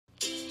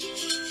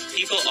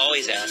People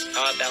always ask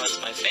how I balance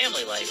my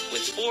family life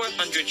with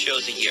 400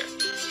 shows a year.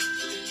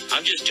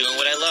 I'm just doing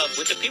what I love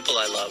with the people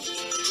I love.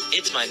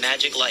 It's my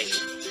magic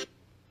life.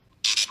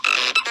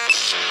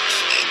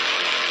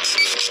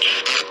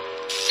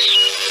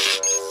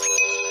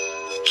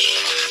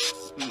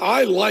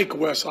 I like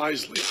Wes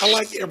Iseli. I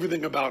like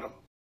everything about him.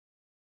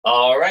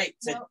 All right.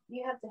 No,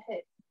 you have to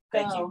hit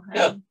Thank go. you.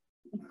 Go.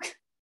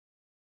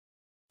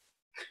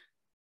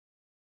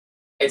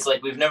 It's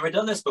like we've never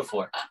done this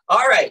before.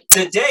 All right.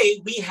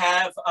 Today we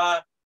have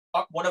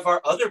one of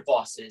our other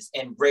bosses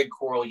in Red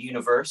Coral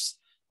Universe.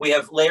 We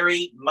have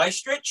Larry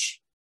Meistrich.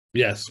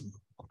 Yes.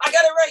 I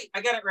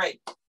got it right.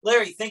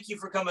 Larry, thank you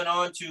for coming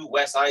on to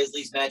Wes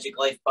Iseli's Magic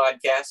Life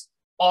podcast.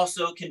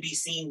 Also can be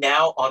seen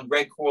now on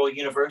Red Coral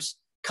Universe,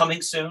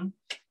 coming soon.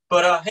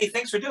 But hey,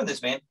 thanks for doing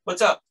this, man.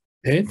 What's up?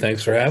 Hey,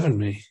 thanks for having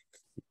me.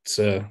 It's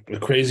a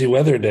crazy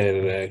weather day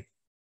today.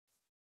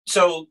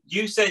 So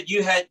you said do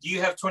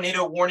you have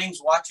tornado warnings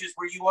watches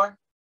where you are?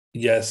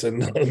 Yes,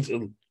 and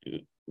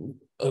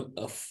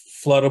a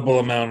floodable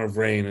amount of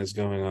rain is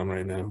going on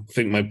right now. I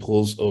think my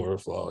pool's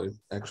overflowing,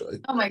 actually.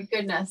 Oh my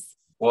goodness.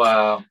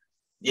 Wow.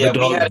 Yeah,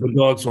 the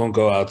dogs won't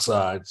go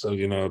outside, so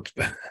it's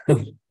bad.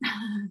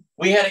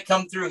 We had it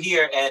come through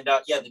here, and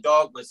the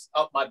dog was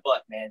up my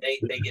butt, man.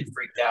 They get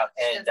freaked out,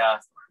 and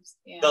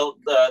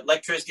the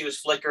electricity was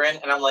flickering,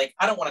 and I'm like,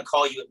 I don't want to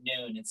call you at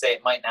noon and say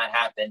it might not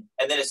happen.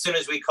 And then as soon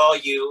as we call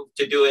you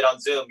to do it on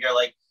Zoom, you're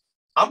like,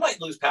 I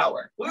might lose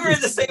power. We were in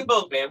the same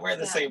boat, man. We're in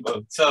the same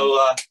boat. So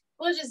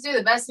we'll just do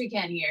the best we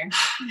can here.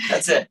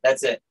 That's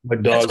it. My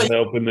dogs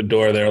opened the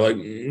door. They're like,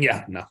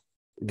 yeah, no,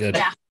 good.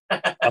 Yeah.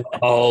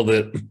 I'll hold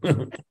it.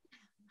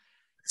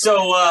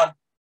 So I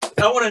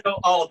want to know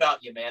all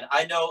about you, man.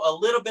 I know a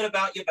little bit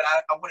about you, but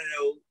I want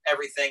to know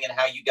everything and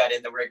how you got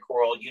in the Red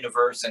Coral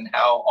Universe and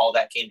how all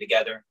that came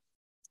together.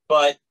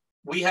 But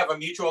we have a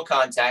mutual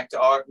contact.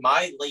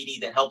 My lady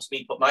that helps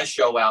me put my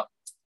show out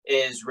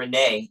is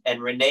Renee. And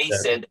Renee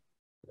said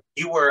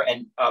you were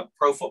a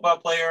pro football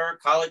player,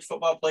 college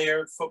football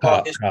player,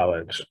 football history.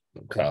 College.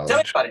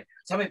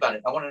 Tell me about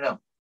it. I want to know.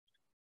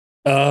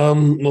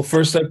 Well,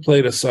 first I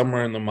played a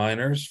summer in the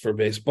minors for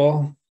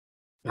baseball.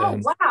 Oh,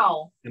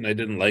 wow. And I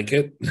didn't like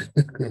it.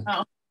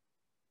 Oh.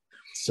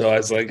 So I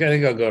was like, I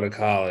think I'll go to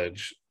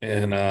college.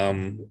 And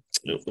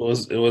it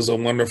was a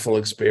wonderful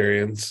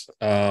experience.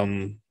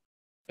 I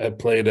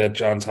played at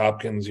Johns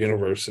Hopkins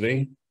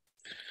University,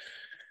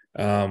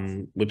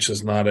 which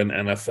is not an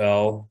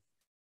NFL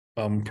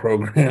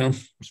program,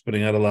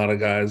 spitting out a lot of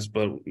guys,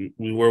 but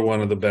we were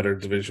one of the better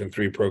Division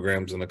III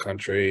programs in the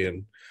country.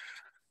 And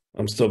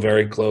I'm still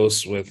very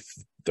close with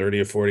 30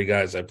 or 40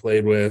 guys I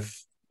played with.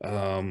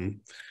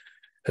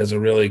 Has a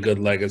really good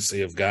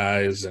legacy of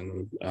guys,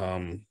 and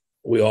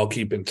we all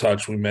keep in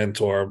touch. We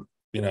mentor,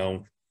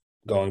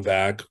 going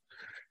back.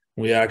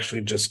 We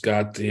actually just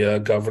got the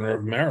governor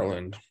of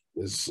Maryland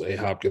is a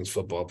Hopkins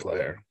football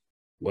player,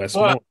 Wes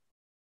Iseli.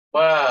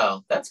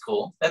 Wow, that's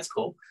cool.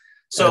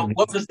 So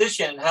what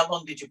position and how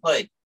long did you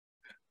play?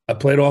 I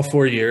played all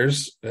 4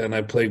 years, and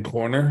I played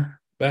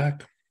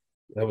cornerback.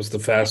 That was the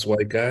fast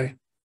white guy.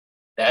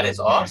 That is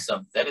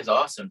awesome. That is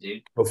awesome,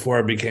 dude. Before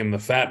I became the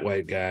fat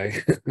white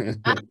guy.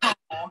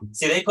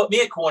 See, they put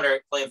me at corner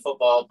playing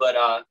football, but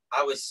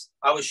I was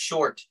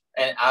short,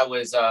 and I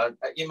was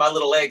my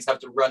little legs have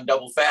to run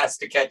double fast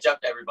to catch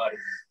up to everybody.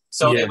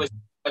 So It was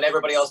when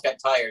everybody else got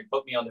tired,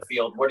 put me on the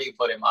field. Where do you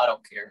put him? I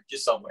don't care,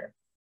 just somewhere.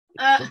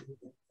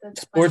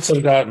 Sports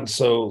have gotten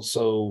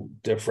so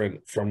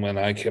different from when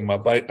I came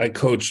up. I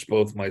coached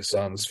both my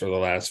sons for the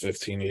last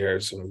 15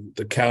 years, and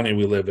the county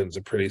we live in is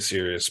a pretty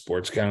serious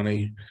sports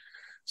county.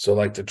 So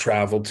like the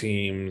travel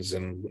teams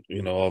and,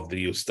 all of the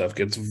youth stuff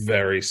gets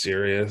very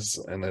serious.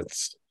 And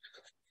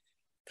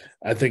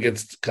I think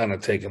it's kind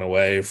of taken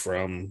away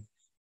from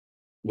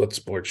what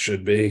sports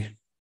should be.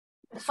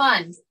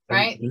 Fun,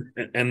 right?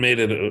 And made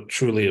it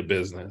truly a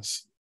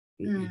business.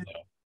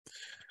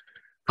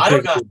 I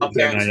don't know how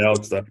parents NIL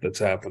stuff that's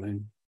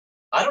happening.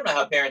 I don't know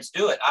how parents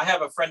do it. I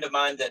have a friend of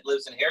mine that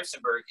lives in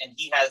Harrisonburg, and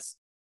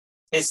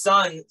his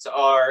sons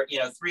are,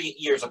 3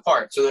 years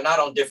apart. So they're not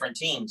on different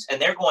teams,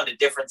 and they're going to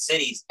different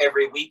cities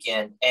every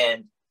weekend.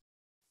 And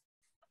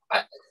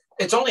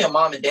it's only a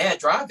mom and dad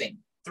driving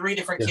 3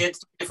 different kids,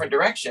 3 different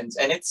directions.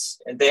 And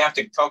they have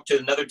to talk to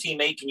another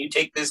teammate. Can you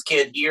take this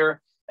kid here?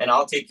 And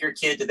I'll take your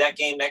kid to that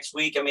game next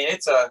week. I mean,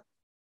 it's a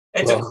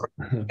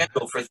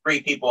schedule for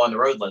 3 people on the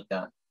road like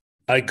that.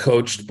 I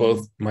coached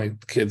both my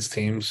kids'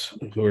 teams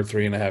who are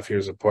 3.5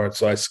 years apart.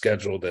 So I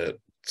scheduled it.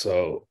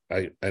 So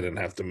I didn't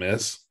have to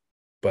miss.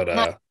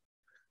 But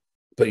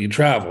you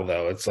travel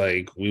though. It's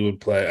like we would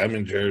play. I'm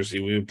in Jersey.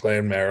 We would play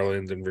in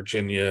Maryland and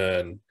Virginia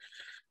and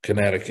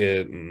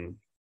Connecticut and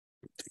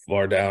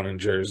far down in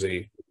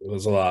Jersey. It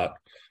was a lot.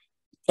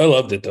 I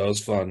loved it though. It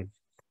was fun.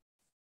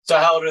 So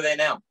how old are they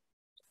now?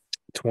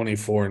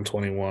 24 and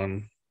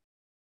 21.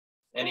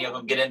 Any of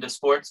them get into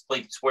sports?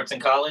 Play sports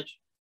in college?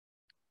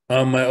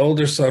 My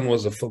older son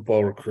was a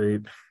football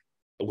recruit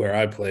where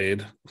I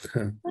played.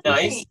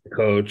 Nice.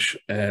 Coach,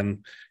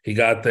 and he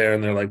got there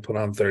and they're like, put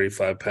on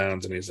 35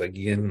 pounds, and he's like,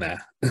 yeah, nah.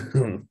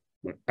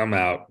 I'm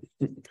out.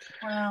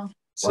 Wow.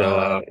 So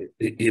Wow.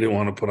 he didn't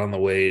want to put on the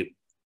weight,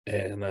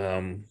 and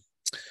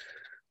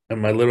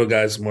my little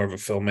guy's more of a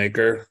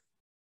filmmaker.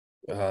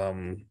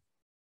 Um,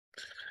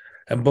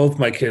 and both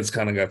my kids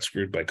kind of got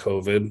screwed by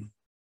COVID.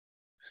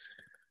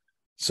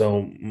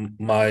 So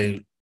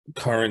my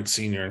current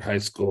senior in high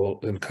school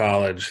in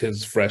college,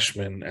 his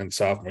freshman and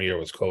sophomore year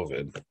was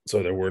COVID.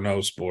 So there were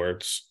no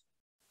sports.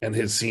 And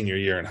his senior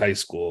year in high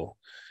school,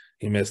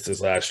 he missed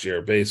his last year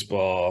of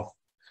baseball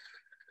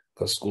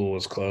because school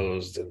was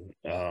closed.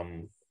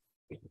 And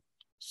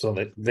so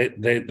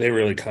they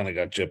really kind of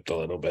got gypped a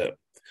little bit.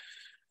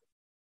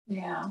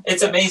 Yeah.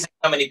 It's amazing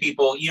how many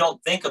people, you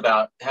don't think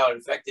about how it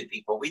affected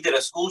people. We did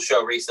a school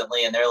show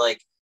recently, and they're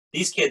like,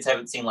 these kids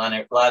haven't seen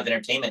live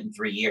entertainment in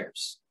 3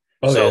 years.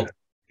 Oh, So yeah.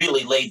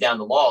 really laid down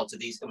the law to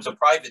these. It was a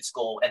private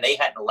school, and they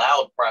hadn't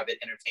allowed private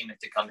entertainment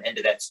to come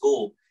into that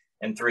school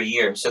in 3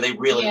 years. So they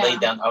really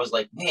laid down. I was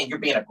like, man, you're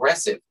being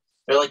aggressive.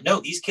 They're like, no,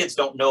 these kids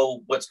don't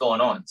know what's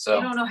going on. So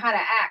They don't know how to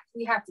act.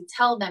 We have to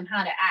tell them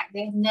how to act.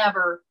 They've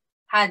never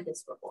had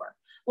this before.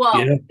 Well,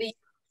 the young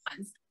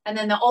ones. And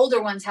then the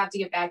older ones have to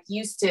get back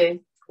used to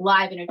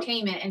live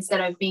entertainment instead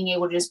of being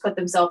able to just put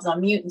themselves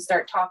on mute and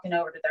start talking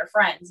over to their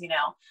friends, you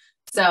know?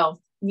 So,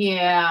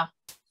 yeah.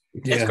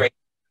 it's great.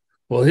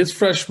 Well, his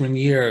freshman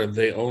year,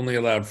 they only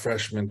allowed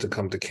freshmen to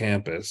come to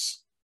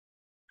campus,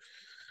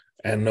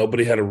 and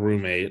nobody had a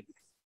roommate.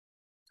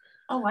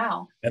 Oh,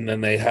 wow. And then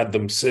they had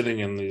them sitting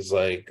in these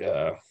like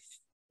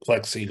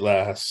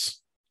plexiglass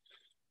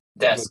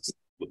Desks.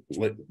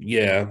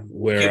 Yeah,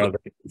 where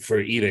for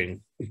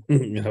eating,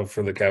 you know,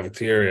 for the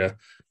cafeteria,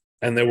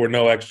 and there were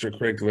no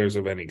extracurriculars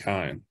of any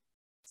kind.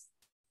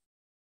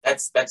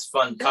 That's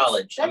fun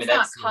college. That's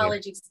not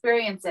college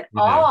experience at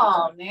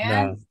all,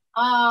 man.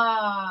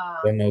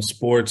 No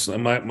sports.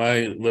 My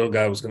little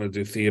guy was going to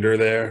do theater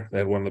there. They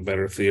had one of the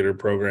better theater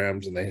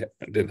programs, and they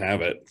didn't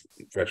have it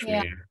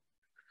freshman year.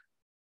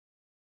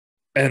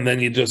 And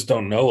then you just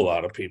don't know a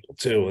lot of people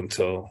too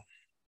until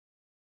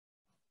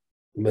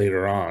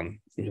later on,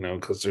 you know,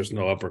 because there's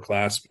no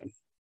upperclassmen.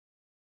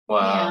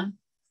 Wow. Yeah.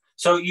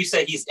 So you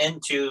said he's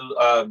into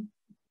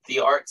the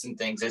arts and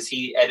things. Is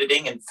he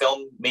editing and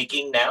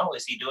filmmaking now?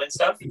 Is he doing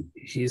stuff?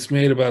 He's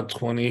made about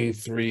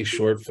 23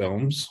 short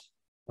films,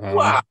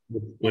 Wow.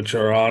 which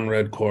are on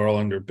Red Coral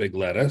under Big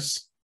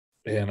Lettuce.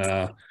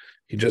 And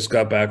he just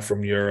got back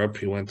from Europe.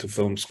 He went to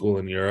film school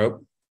in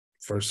Europe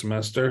first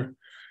semester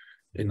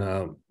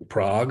in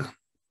Prague,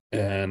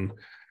 and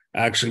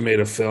actually made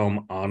a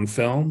film on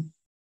film,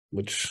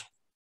 which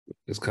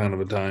is kind of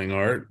a dying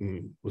art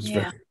and was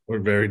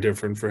very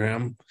different for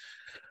him.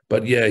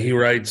 But yeah, he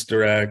writes,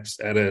 directs,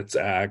 edits,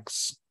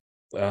 acts.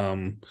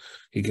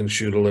 He can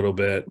shoot a little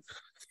bit.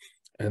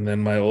 And then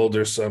my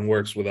older son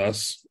works with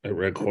us at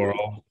Red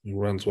Coral. He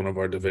runs one of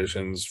our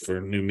divisions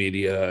for new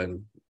media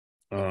and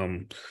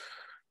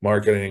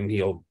marketing.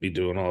 He'll be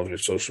doing all of your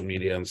social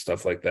media and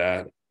stuff like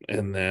that.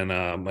 And then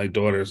my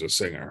daughter's a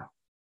singer.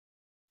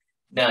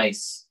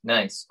 Nice.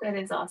 That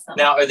is awesome.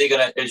 Now,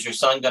 is your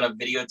son gonna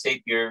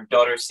videotape your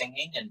daughter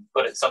singing and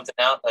put something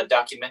out, a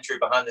documentary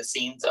behind the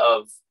scenes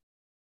of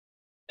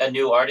a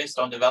new artist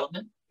on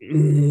development?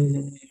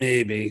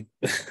 Maybe.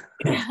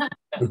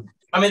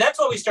 I mean, that's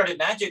why we started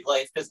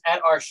Magiclife, because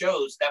at our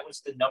shows, that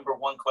was the number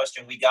one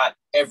question we got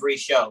every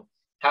show.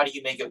 How do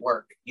you make it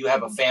work? You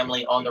have a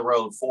family on the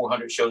road,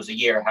 400 shows a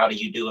year. How do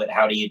you do it?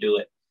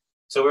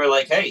 So we were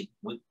like, hey,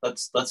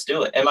 let's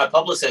do it. And my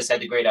publicist had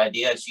the great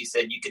idea. She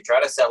said, you could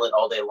try to sell it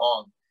all day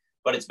long,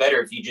 but it's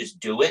better if you just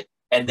do it,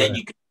 and then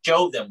you can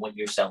show them what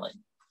you're selling.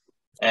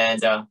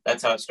 And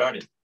that's how it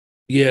started.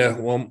 Yeah,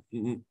 well,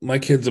 my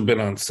kids have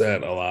been on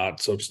set a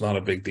lot, so it's not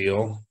a big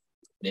deal.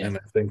 Yeah. And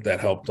I think that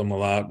helped them a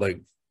lot.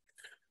 Like,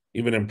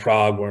 even in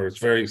Prague, where it's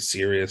very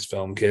serious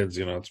film kids,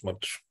 you know, it's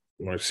much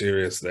more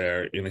serious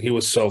there. You know, he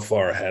was so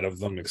far ahead of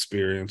them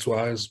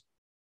experience-wise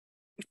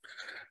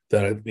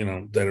that it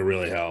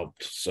really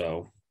helped.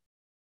 So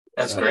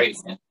that's great.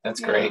 That's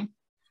great.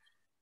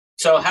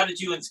 So how did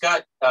you and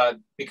Scott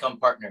become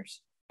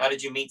partners? How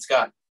did you meet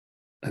Scott?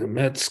 I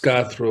met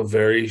Scott through a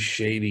very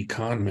shady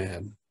con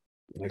man.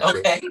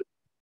 Okay.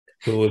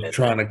 Who was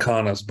trying to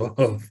con us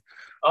both.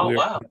 Oh,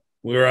 wow.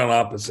 We were on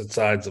opposite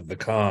sides of the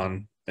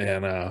con,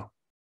 and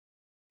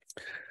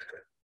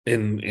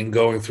in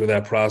going through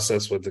that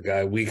process with the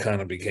guy, we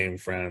kind of became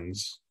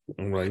friends.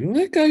 I'm like,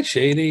 that guy's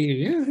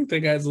shady. Yeah, I think that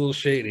guy's a little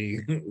shady.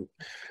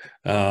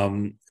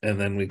 And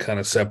then we kind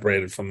of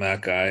separated from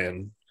that guy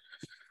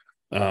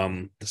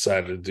and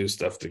decided to do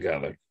stuff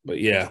together.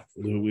 But yeah,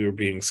 we were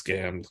being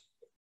scammed.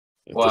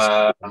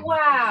 Wow.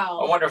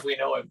 Wow. I wonder if we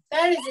know him.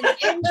 That is an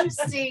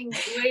interesting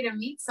way to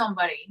meet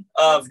somebody.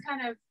 It's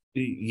kind of.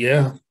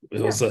 Yeah,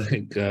 it was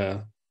like,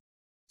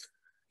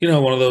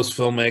 one of those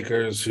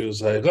filmmakers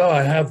who's like, oh,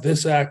 I have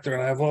this actor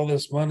and I have all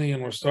this money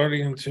and we're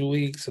starting in 2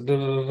 weeks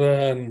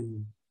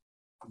and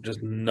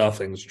just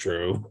nothing's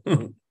true.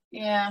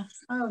 Yeah.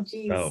 Oh,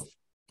 geez. No.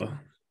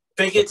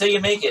 Fake it till you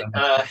make it.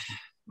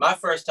 My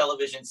first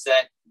television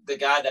set, the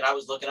guy that I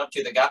was looking up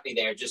to that got me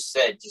there just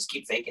said, just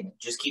keep faking it.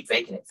 Just keep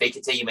faking it. Fake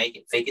it till you make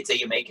it. Fake it till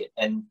you make it.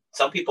 And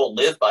some people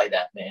live by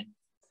that, man.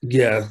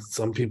 Yeah,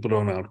 some people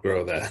don't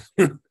outgrow that.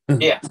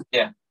 Yeah.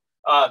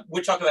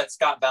 We're talking about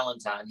Scott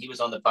Valentine. He was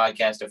on the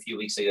podcast a few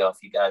weeks ago. If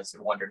you guys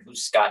are wondering who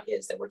Scott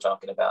is that we're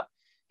talking about,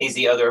 he's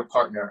the other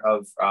partner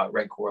of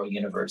Red Coral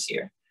Universe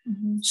here.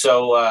 Mm-hmm.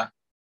 So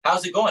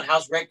how's it going?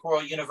 How's Red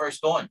Coral Universe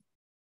going?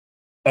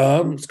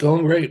 It's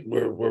going great.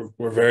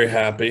 We're very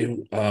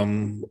happy.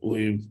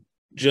 We've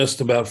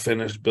just about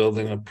finished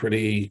building a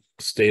pretty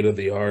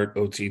state-of-the-art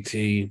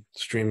OTT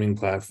streaming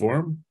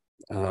platform,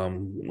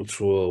 which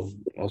will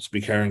also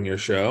be carrying your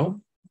show.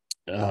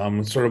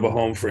 It's sort of a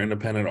home for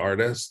independent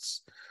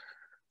artists.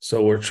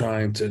 So we're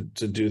trying to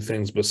do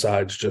things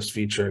besides just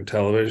feature and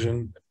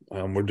television.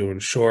 We're doing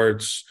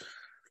shorts.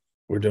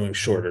 We're doing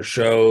shorter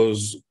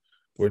shows.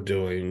 We're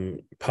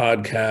doing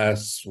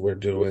podcasts. We're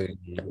doing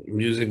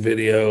music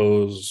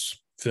videos,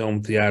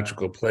 film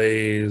theatrical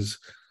plays.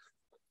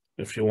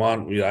 If you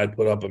want, I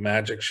put up a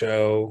magic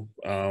show.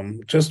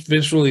 Just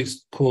visually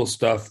cool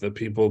stuff that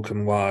people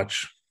can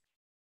watch.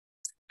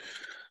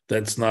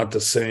 That's not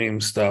the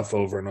same stuff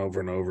over and over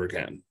and over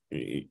again.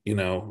 You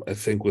know, I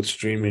think with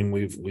streaming,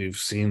 we've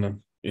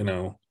seen, you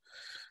know,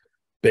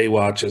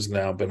 Baywatch has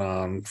now been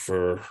on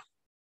for,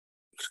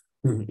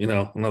 you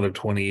know, another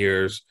 20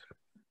 years,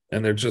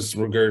 and they're just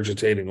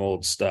regurgitating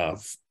old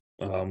stuff.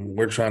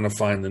 We're trying to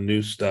find the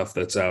new stuff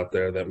that's out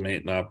there that may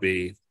not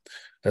be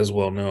as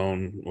well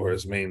known or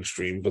as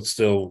mainstream, but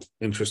still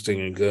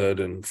interesting and good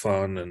and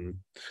fun. And,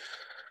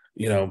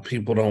 you know,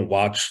 people don't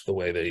watch the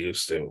way they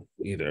used to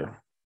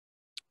either.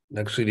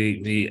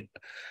 Actually,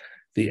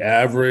 the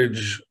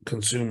average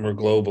consumer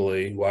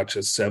globally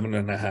watches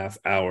 7.5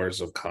 hours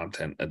of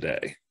content a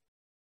day.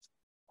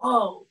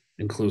 Whoa.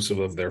 Inclusive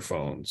of their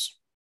phones.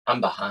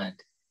 I'm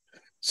behind.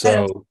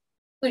 So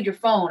include your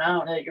phone. I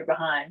don't know that you're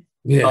behind.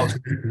 Yeah.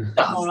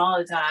 Phone all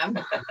the time.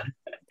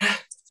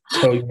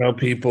 So, you know,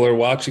 people are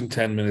watching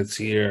 10 minutes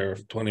here,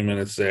 20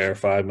 minutes there,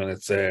 5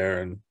 minutes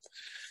there, and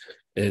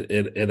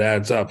it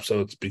adds up. So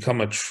it's become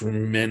a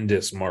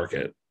tremendous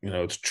market. You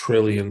know, it's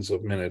trillions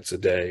of minutes a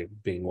day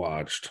being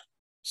watched.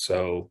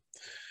 So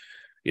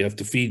you have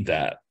to feed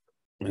that.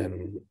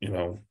 And, you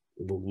know,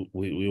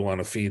 we want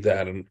to feed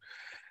that. And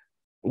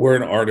we're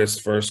an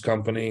artist first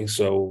company.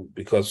 So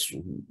because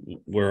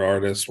we're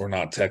artists, we're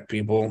not tech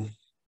people.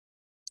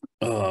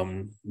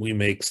 We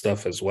make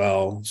stuff as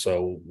well.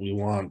 So we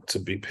want to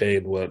be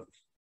paid what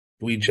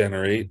we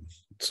generate.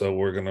 So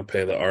we're going to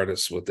pay the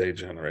artists what they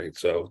generate.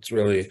 So it's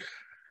really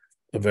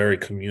a very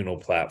communal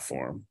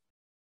platform.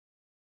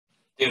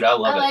 Dude, I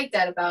love it. I like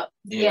that about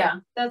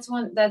that's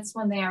one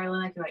thing I really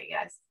like about you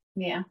guys.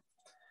 Yeah.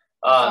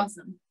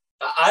 Awesome.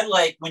 I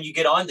like when you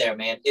get on there,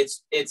 man.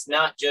 It's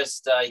not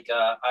just like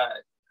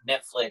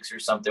Netflix or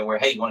something where,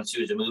 hey, you want to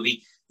choose a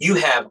movie? You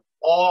have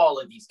all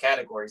of these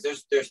categories.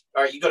 There's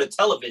or you go to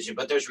television,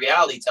 but there's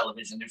reality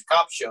television, there's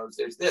cop shows,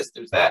 there's this,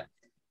 there's that.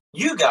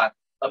 You got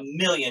a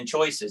million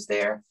choices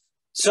there.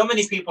 So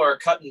many people are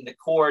cutting the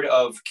cord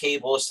of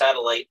cable,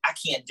 satellite. I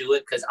can't do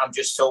it because I'm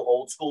just so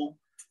old school.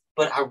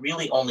 But I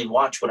really only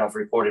watch what I've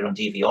recorded on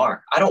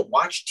DVR. I don't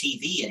watch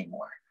TV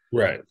anymore.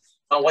 Right.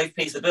 My wife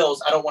pays the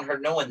bills. I don't want her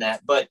knowing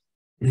that. But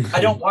I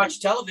don't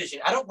watch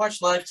television. I don't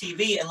watch live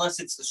TV unless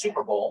it's the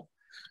Super Bowl.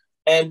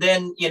 And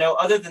then, you know,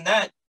 other than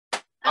that,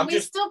 and we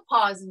still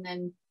pause and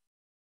then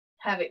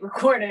have it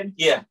recorded.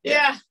 Yeah.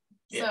 So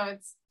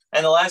it's.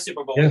 And the last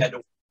Super Bowl we had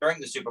to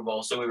during the Super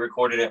Bowl, so we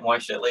recorded it and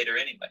watched it later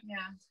anyway. Yeah.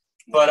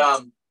 But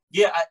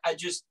I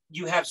just,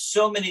 you have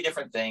so many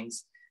different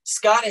things.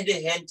 Scott had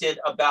hinted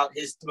about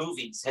his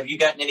movies. Have you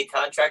gotten any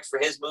contracts for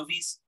his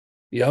movies?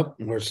 Yep,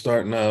 we're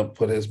starting to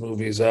put his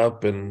movies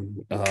up,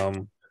 and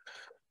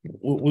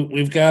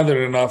we've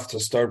gathered enough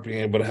to start being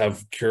able to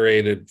have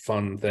curated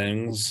fun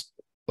things,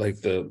 like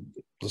the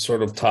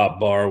sort of top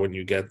bar when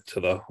you get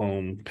to the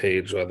home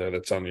page, whether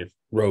that's on your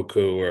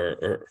Roku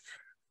or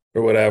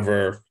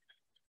whatever.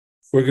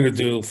 We're going to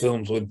do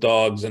films with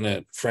dogs in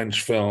it,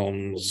 French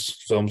films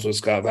with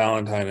Scott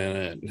Valentine in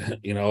it,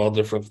 you know, all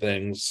different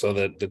things so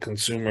that the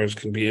consumers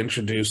can be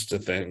introduced to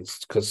things.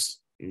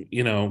 Because,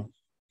 you know,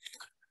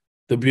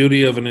 the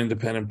beauty of an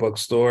independent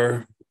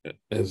bookstore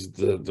is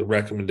the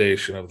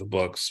recommendation of the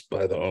books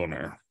by the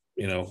owner.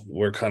 You know,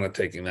 we're kind of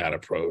taking that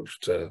approach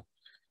to,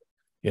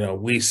 you know,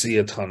 we see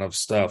a ton of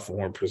stuff and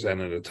we're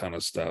presented a ton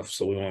of stuff.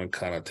 So we want to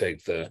kind of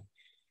take the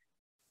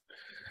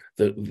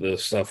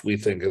stuff we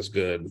think is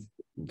good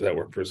that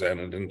we're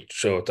presented and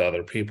show it to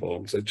other people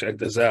and say, check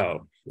this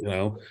out. You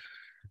know,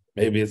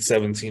 maybe it's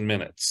 17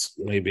 minutes,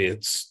 maybe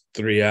it's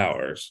 3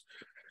 hours,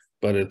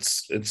 but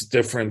it's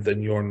different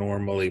than you're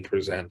normally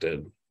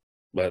presented,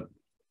 but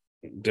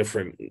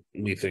different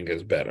we think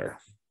is better.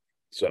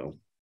 So,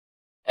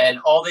 and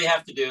all they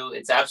have to do,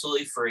 it's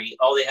absolutely free.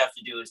 All they have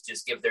to do is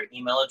just give their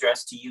email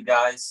address to you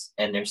guys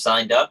and they're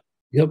signed up.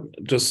 Yep,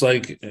 just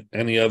like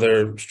any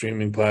other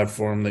streaming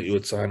platform that you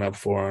would sign up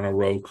for on a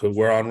Roku.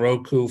 We're on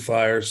Roku,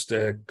 Fire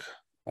Stick,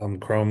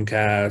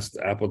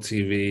 Chromecast, Apple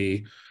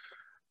TV,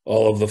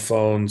 all of the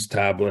phones,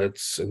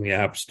 tablets in the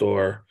App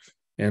Store.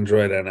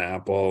 Android and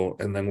Apple,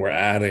 and then we're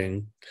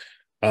adding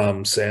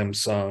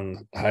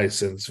Samsung,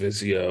 Hisense,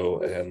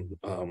 Vizio,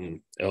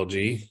 and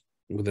LG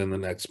within the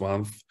next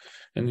month.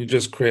 And you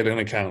just create an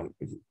account,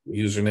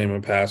 username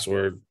and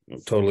password,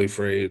 totally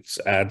free. It's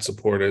ad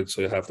supported,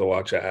 so you have to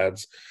watch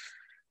ads.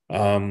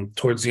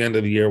 Towards the end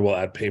of the year, we'll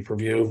add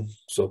pay-per-view.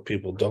 So if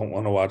people don't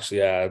want to watch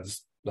the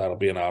ads, that'll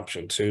be an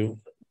option too.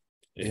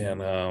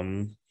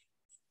 And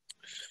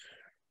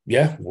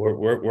yeah,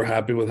 we're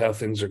happy with how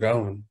things are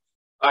going.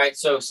 All right,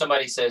 so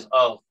somebody says,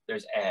 "Oh,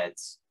 there's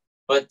ads,"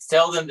 but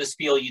tell them the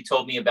spiel you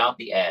told me about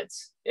the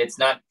ads. It's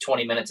not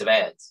 20 minutes of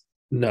ads.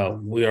 No,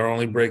 we are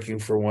only breaking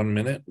for 1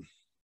 minute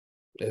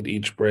at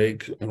each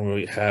break, and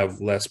we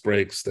have less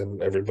breaks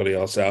than everybody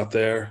else out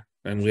there.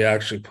 And we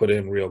actually put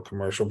in real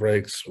commercial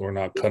breaks. We're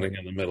not cutting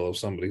in the middle of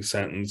somebody's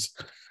sentence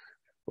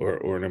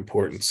or an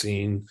important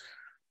scene.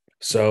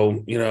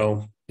 So, you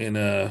know, in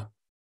a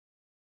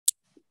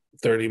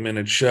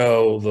 30-minute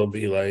show, there'll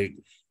be like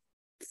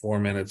 4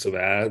 minutes of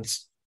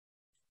ads.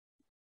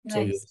 Nice.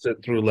 So you'll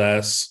sit through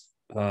less.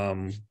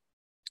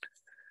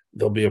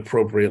 They'll be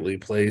appropriately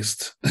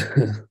placed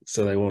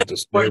so they won't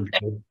disturb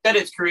you. That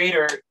is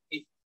creator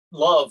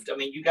loved. I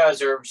mean, you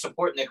guys are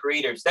supporting the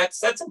creators.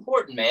 That's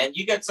important, man.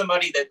 You got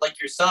somebody that, like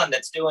your son,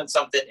 that's doing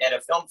something at a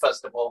film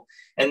festival,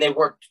 and they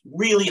worked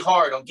really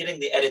hard on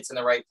getting the edits in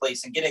the right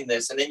place and getting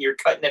this, and then you're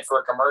cutting it for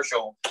a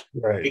commercial,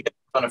 Right? because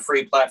it's on a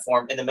free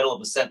platform in the middle of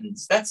a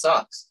sentence. That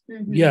sucks.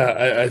 Mhm.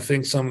 Yeah, I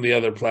think some of the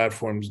other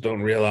platforms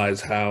don't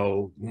realize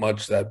how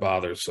much that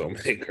bothers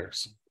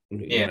filmmakers.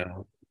 You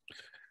know,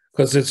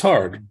 because it's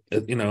hard.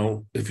 You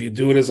know, if you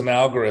do it as an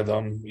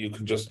algorithm, you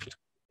can just,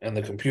 and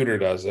the computer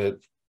does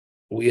it.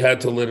 We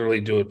had to literally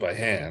do it by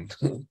hand.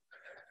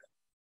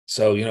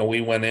 So, you know,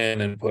 we went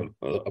in and put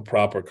a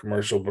proper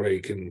commercial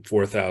break in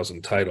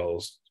 4,000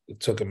 titles. It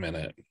took a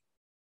minute.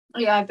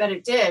 Yeah, I bet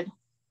it did,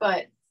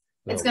 but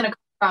it's So, going to come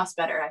across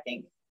better, I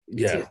think.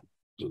 yeah,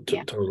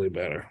 Yeah. totally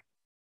better.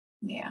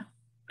 Yeah.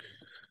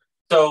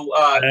 So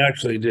I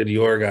actually did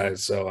your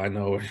guys, so I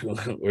know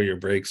where your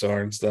breaks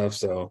are and stuff.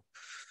 So,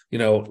 you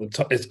know,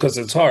 it's because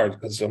it's hard,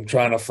 because I'm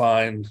trying to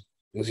find,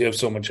 because you have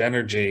so much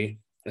energy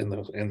in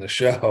the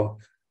show.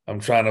 I'm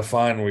trying to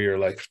find where you're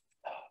like,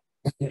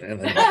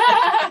 and then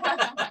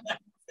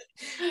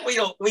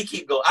we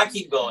keep going. I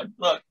keep going.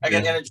 Look, I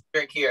got energy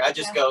drink here. I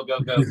just go.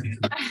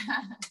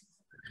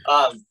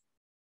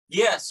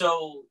 Yeah.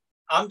 So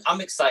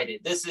I'm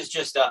excited. This is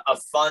just a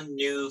fun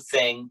new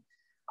thing.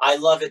 I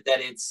love it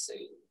that it's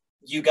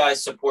you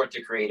guys support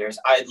the creators.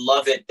 I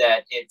love it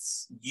that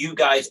it's you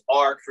guys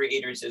are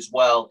creators as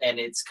well, and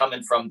it's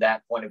coming from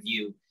that point of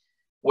view.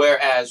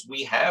 Whereas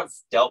we have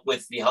dealt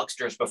with the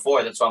hucksters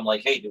before. That's why I'm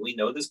like, hey, do we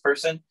know this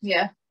person?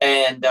 Yeah.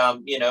 And,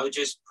 you know,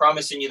 just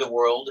promising you the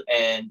world.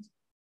 And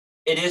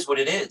it is what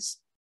it is.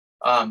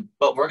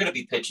 But we're going to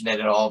be pitching it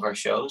at all of our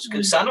shows.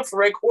 Because sign up for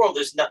Red Coral.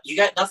 You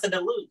got nothing to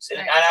lose. And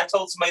I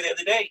told somebody the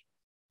other day,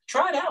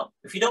 try it out.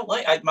 If you don't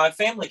like, my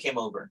family came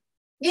over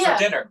for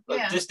dinner.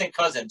 Distant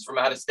cousins from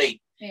out of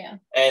state. Yeah.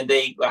 And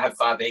I have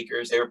 5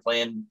 acres. They were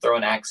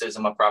throwing axes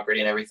on my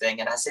property and everything.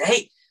 And I said,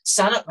 hey,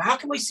 sign up. How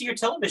can we see your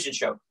television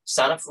show?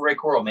 Sign up for Red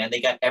Coral, man.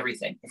 They got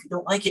everything. If you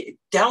don't like it,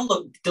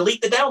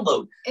 delete the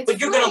download. But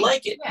you're going to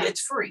like it. Yeah. It's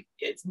free.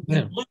 You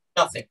lose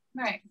nothing.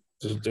 Right.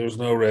 There's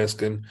no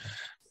risk. And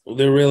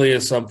there really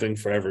is something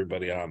for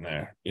everybody on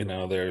there. You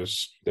know, we're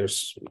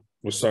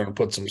starting to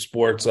put some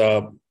sports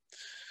up.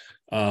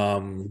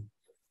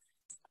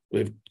 We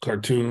have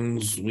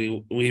cartoons.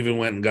 We even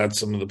went and got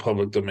some of the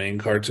public domain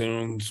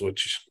cartoons,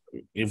 which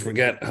you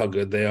forget how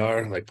good they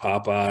are, like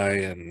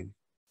Popeye and,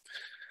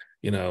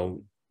 you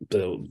know,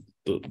 the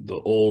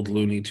old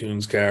Looney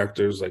Tunes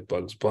characters like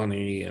Bugs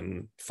Bunny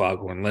and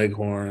Foghorn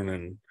Leghorn,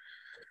 and,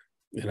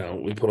 you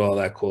know, we put all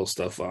that cool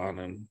stuff on,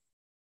 and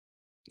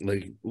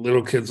like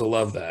little kids will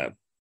love that.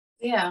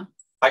 Yeah.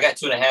 I got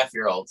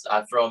 2.5-year-olds.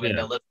 I throw them in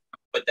the living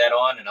room, put that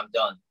on, and I'm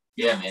done.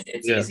 Yeah, man,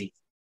 it's easy.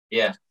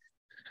 Yeah.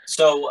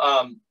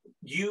 So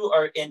you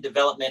are in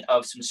development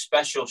of some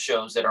special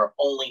shows that are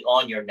only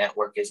on your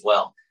network as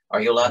well.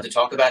 Are you allowed to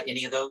talk about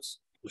any of those?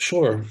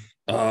 Sure.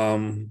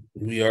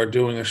 We are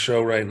doing a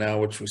show right now,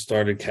 which we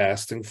started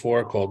casting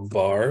for, called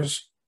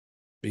Bars,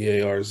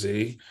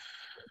 BARZ,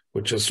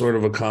 which is sort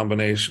of a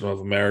combination of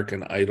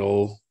American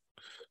Idol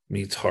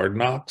meets Hard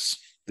Knocks,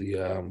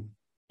 the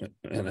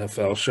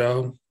NFL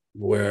show,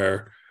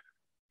 where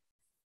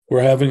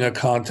we're having a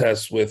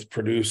contest with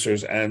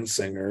producers and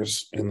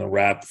singers in the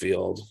rap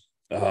field,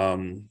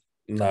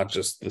 not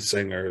just the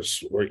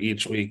singers, where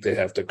each week they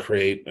have to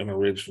create an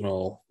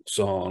original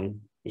song.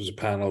 There's a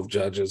panel of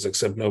judges,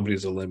 except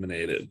nobody's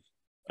eliminated.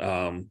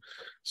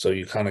 So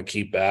you kind of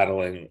keep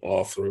battling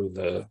all through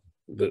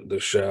the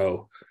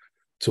show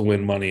to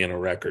win money in a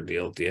record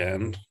deal at the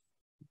end.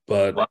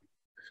 But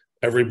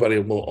everybody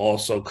will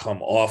also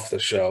come off the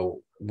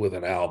show with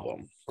an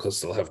album,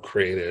 because they'll have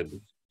created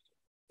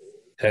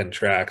 10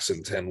 tracks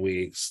in 10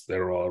 weeks that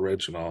are all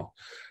original.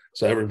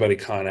 So everybody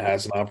kind of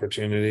has an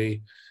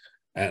opportunity,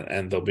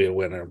 and there'll be a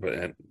winner,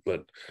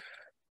 but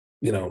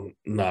you know,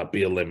 not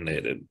be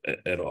eliminated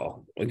at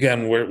all.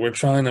 Again, we're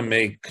trying to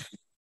make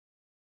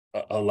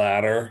a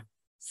ladder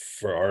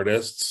for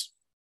artists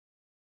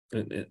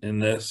in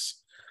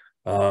this.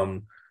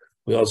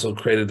 We also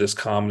created this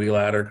comedy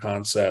ladder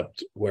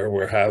concept where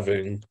we're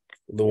having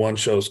the one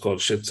show is called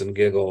Shits and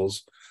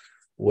Giggles,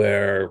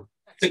 where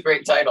That's a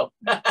great title.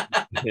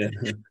 yeah,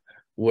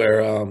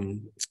 where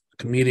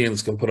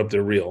comedians can put up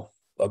their reel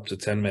up to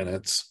 10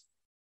 minutes,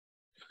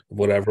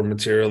 whatever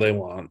material they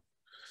want.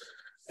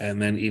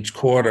 And then each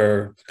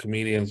quarter,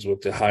 comedians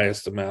with the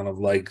highest amount of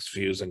likes,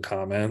 views, and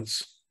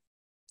comments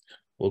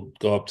will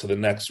go up to the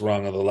next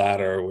rung of the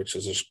ladder, which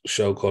is a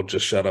show called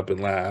Just Shut Up and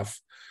Laugh,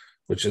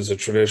 which is a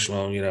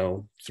traditional,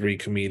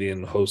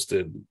 3-comedian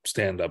hosted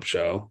stand-up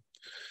show.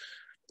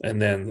 And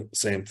then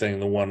same thing,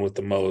 the one with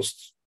the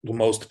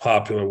most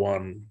popular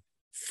one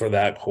for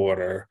that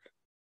quarter,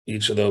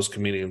 each of those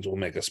comedians will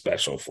make a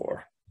special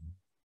for.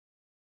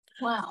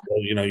 Wow. So,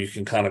 you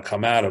can kind of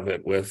come out of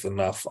it with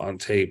enough on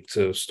tape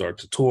to start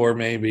to tour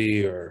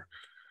maybe, or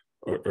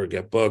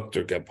get booked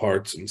or get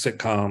parts in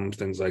sitcoms,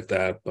 things like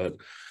that.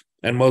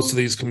 And most of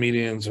these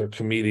comedians are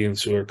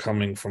comedians who are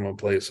coming from a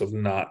place of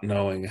not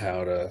knowing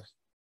how to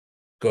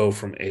go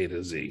from A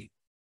to Z,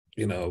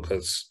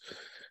 because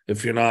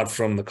if you're not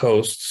from the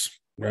coasts,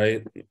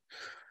 right,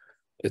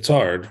 it's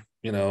hard.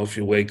 If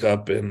you wake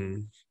up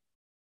in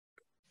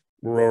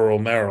rural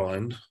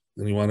Maryland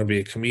and you want to be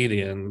a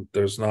comedian,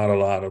 there's not a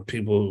lot of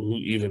people who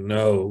even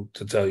know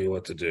to tell you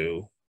what to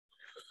do.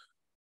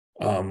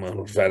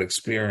 Who've had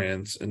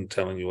experience in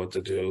telling you what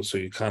to do. So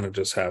you kind of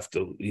just have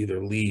to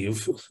either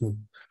leave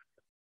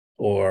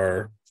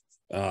or,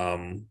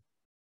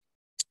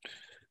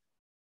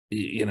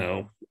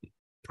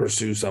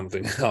 pursue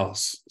something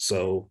else.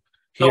 So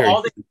here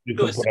you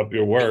can put up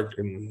your work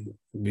and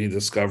be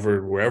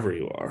discovered wherever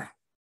you are.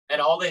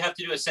 And all they have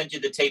to do is send you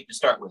the tape to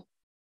start with.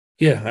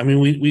 Yeah, I mean,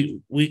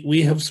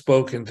 we have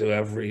spoken to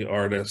every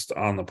artist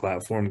on the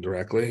platform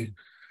directly.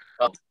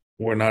 Oh.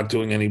 We're not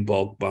doing any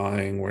bulk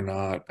buying. We're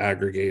not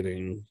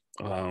aggregating.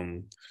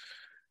 And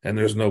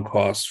there's no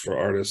cost for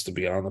artists to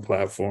be on the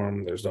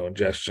platform. There's no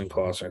ingestion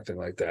costs or anything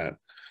like that.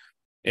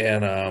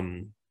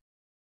 And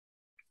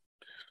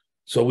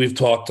so we've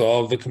talked to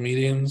all of the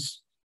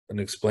comedians and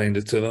explained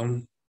it to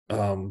them.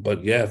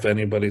 But yeah, if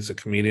anybody's a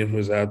comedian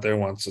who's out there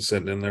wants to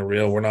send in their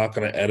reel, we're not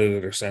going to edit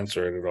it or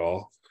censor it at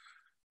all.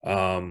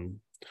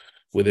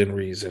 Within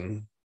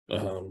reason,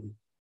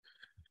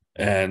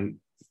 and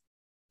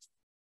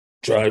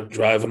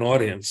drive an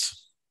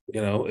audience.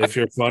 If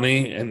you're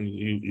funny and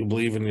you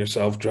believe in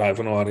yourself, drive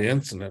an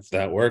audience, and if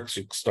that works,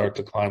 you start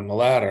to climb the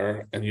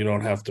ladder, and you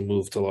don't have to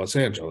move to Los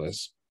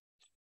Angeles.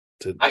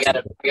 I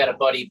got a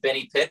buddy,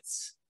 Benny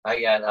Pitts. I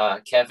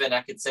got Kevin.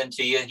 I could send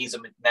to you. He's a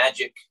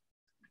magic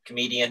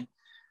comedian.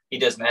 He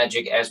does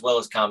magic as well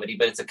as comedy,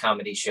 but it's a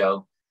comedy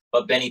show.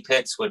 But Benny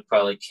Pitts would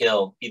probably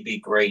kill. He'd be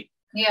great.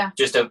 Yeah.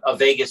 Just a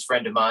Vegas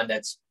friend of mine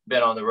that's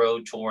been on the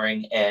road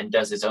touring and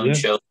does his own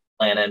show in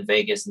Atlanta and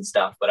Vegas and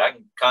stuff. But I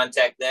can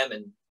contact them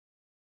and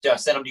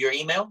send them to your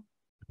email.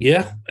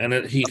 Yeah, and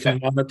he can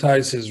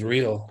monetize his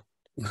reel.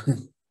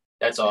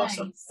 That's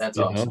awesome. Nice. That's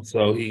awesome.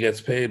 So he gets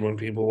paid when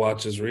people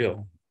watch his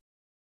reel.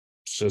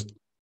 It's just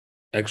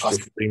extra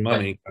free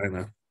money, kind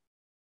of.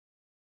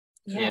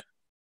 Yeah.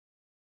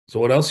 So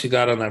what else you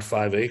got on that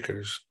 5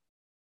 acres?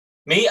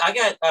 Me, I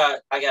got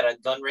a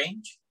gun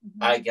range.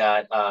 Mm-hmm.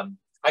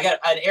 I got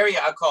an area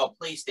I call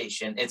a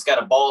PlayStation. It's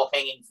got a ball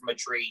hanging from a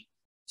tree.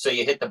 So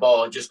you hit the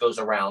ball, it just goes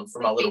around for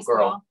my little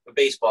girl. A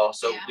baseball,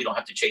 so we don't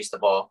have to chase the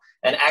ball.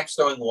 An axe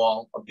throwing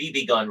wall, a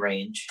BB gun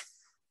range,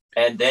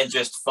 and then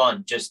just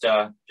fun, just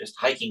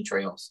hiking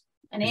trails.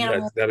 An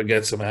animal. Got to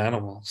get some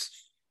animals.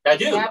 I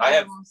do.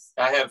 I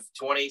have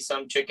 20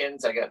 some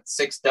chickens. I got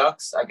 6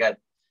 ducks. I got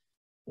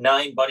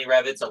 9 bunny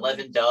rabbits,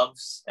 11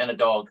 doves, and a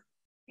dog.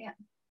 Yeah.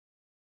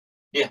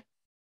 Yeah.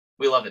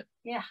 We love it.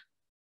 Yeah.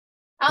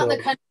 Out in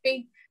the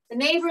country, the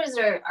neighbors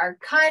are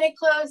kind of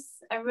close.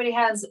 Everybody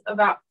has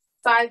about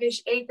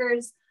 5-ish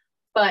acres,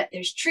 but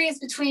there's trees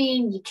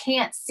between. You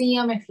can't see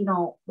them if you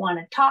don't want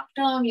to talk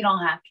to them. You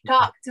don't have to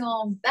talk to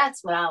them.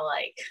 That's what I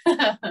like.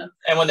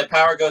 And when the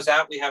power goes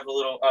out, we have a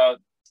little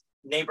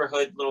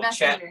neighborhood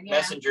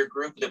messenger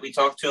group that we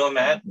talk to them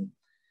at.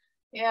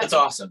 Yeah, it's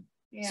awesome.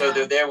 Yeah. So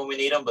they're there when we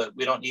need them, but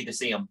we don't need to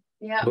see them.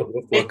 Yeah.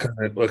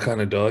 What kind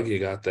of dog you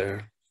got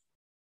there?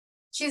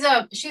 She's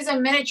a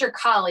miniature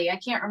collie. I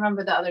can't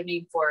remember the other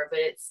name for her, but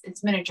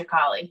it's miniature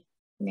collie.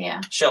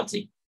 Yeah.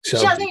 Sheltie.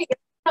 Sheltie.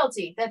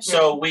 That's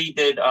so we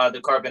did the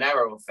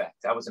Carbonaro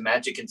effect. I was a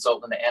magic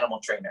consultant, an animal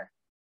trainer,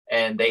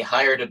 and they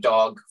hired a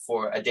dog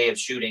for a day of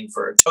shooting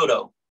for a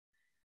Toto.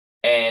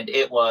 And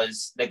it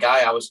was the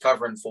guy I was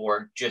covering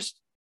for just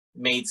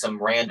made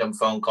some random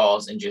phone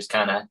calls and just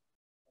kind of.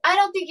 I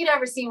don't think you'd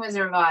ever seen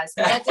Wizard of Oz.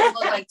 That didn't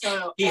look like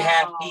Toto. He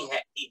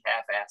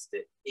half-assed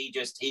it.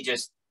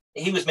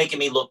 He was making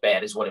me look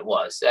bad is what it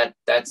was.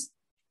 That's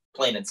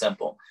plain and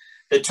simple.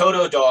 The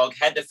Toto dog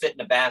had to fit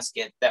in a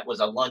basket that was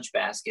a lunch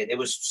basket. It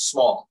was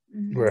small.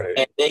 Right.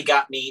 And they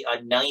got me a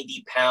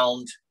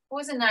 90-pound. It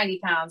wasn't 90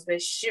 pounds,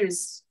 but she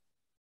was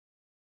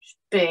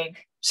big.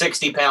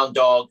 60-pound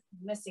dog.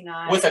 Missing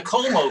eye. With a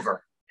comb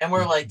over. And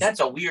we're like, that's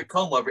a weird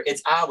comb over.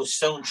 Its eye was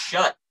sewn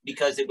shut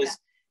because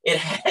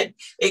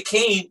it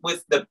came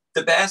with the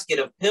basket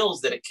of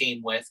pills that it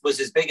came with was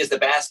as big as the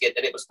basket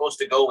that it was supposed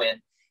to go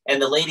in. And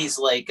the lady's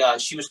like,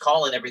 she was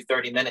calling every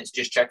 30 minutes,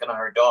 just checking on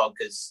her dog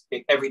because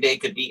every day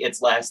could be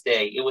its last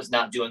day. It was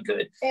not doing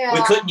good. Yeah.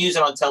 We couldn't use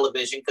it on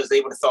television because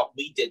they would have thought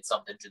we did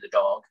something to the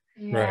dog.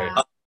 Right.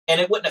 And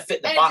it wouldn't have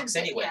fit in the box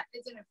anyway. Yeah,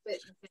 it didn't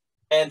fit.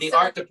 And the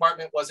art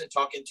department wasn't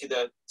talking to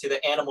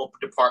the animal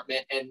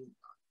department. And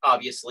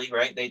obviously,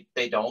 right,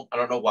 they don't. I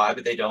don't know why,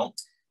 but they don't.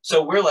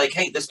 So we're like,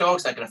 hey, this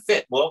dog's not going to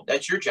fit. Well,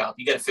 that's your job.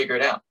 You got to figure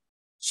it out.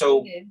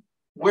 So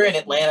we're in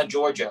Atlanta,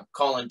 Georgia,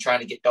 trying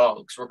to get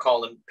dogs. We're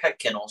calling pet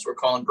kennels. We're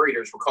calling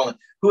breeders. We're calling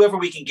whoever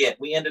we can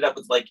get. We ended up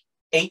with like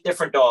 8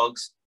 different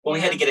dogs. Well,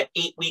 we had to get an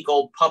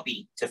 8-week-old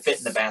puppy to fit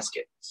in the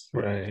basket.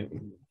 Right.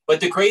 But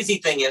the crazy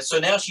thing is, so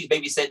now she's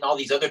babysitting all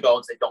these other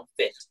dogs that don't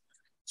fit.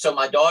 So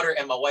my daughter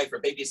and my wife are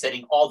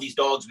babysitting all these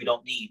dogs we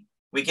don't need.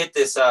 We get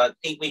this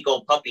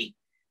 8-week-old puppy,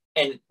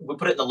 and we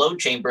put it in the load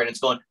chamber, and it's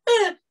going,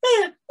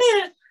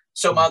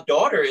 So my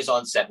daughter is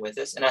on set with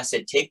us, and I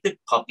said, take the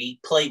puppy,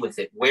 play with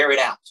it, wear it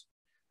out.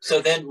 So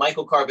then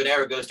Michael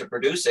Carbonero goes to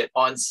produce it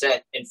on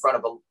set in front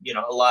of a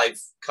live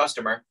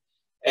customer,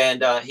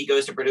 and he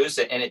goes to produce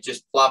it, and it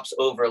just flops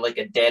over like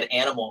a dead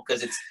animal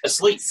because it's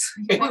asleep.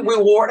 We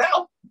wore it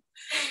out.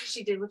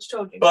 She did what she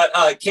told you. But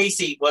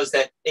Casey was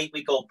that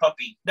 8-week-old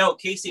puppy. No,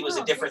 Casey was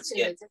a different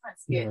skit.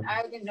 Yeah.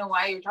 I didn't know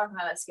why you were talking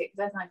about that skit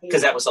because that's not Casey.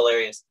 Because that was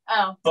hilarious.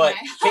 Oh, but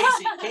okay.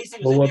 Casey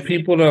was. Well, what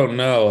people don't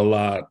know a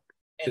lot,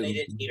 and they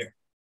didn't eat her.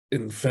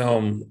 In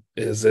film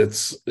is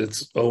it's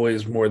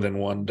always more than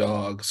one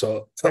dog.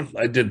 So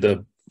I did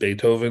the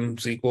Beethoven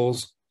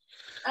sequels.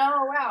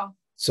 Oh wow.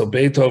 So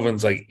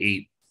Beethoven's like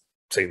 8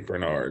 Saint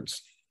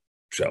Bernards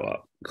show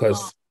up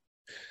because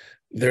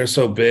they're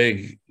so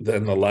big.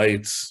 Then the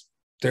lights,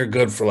 they're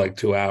good for like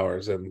 2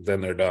 hours and then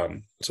they're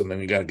done. So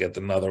then you got to get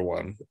another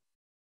one,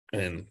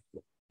 and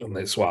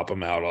they swap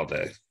them out all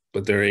day.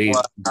 But they're 8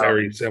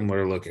 very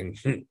similar looking.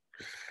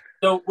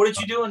 So what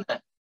did you do in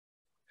that?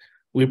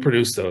 We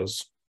produced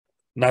those.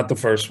 Not the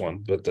first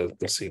one, but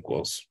the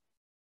sequels.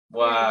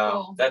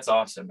 Wow, that's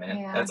awesome, man.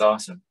 Yeah. That's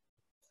awesome.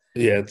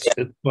 Yeah, it's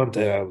fun to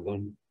have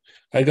them.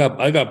 I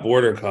got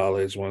border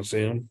collies. Want to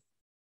see them?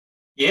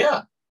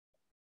 Yeah.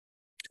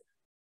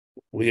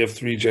 We have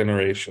 3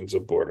 generations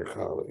of border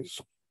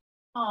collies.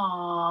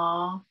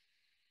 Aww.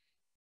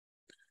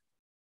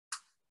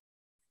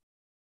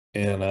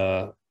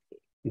 And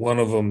one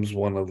of them's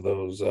one of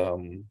those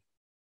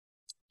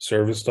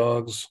service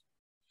dogs.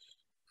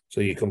 So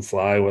you can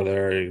fly with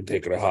her, you can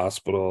take her to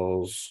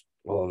hospitals,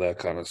 all that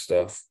kind of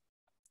stuff.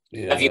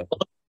 Yeah.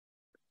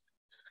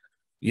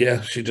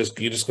 Yeah, you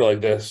just go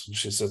like this, and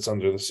she sits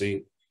under the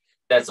seat.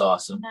 That's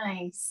awesome.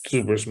 Nice.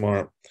 Super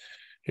smart.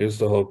 Here's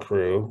the whole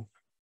crew.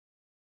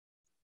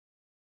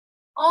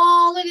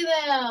 Oh, look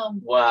at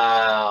them.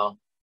 Wow.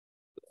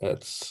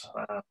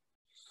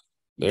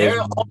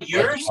 They're all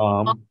yours?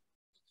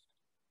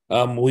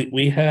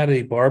 We had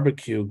a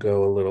barbecue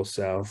go a little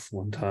south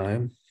one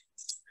time,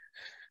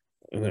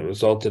 and it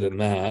resulted in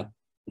that.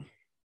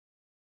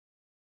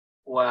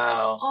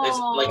 Wow. There's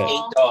like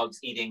 8 dogs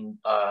eating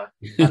out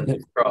of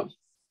the straw.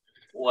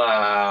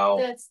 Wow.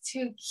 That's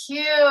too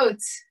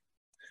cute.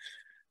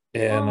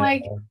 And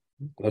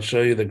I'll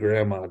show you the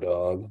grandma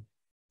dog.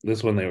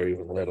 This one, they were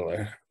even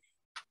littler.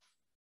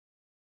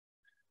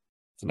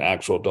 It's an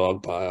actual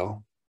dog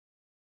pile.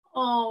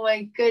 Oh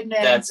my goodness.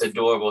 That's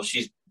adorable.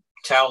 She's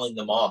toweling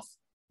them off.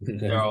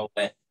 They're all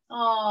wet.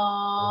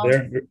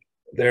 Aww.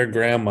 Their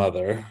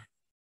grandmother.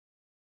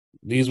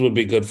 These would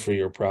be good for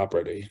your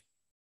property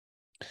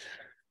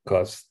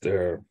because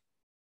they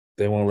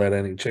won't let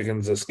any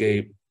chickens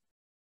escape.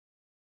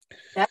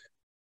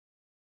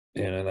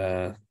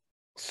 And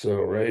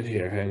so right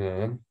here, hang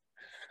on.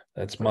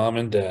 That's mom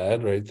and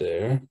dad right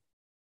there.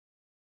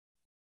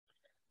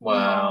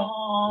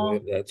 Wow.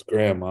 That's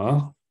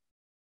grandma.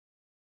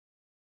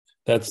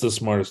 That's the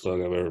smartest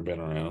dog I've ever been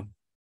around.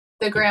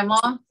 The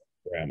grandma?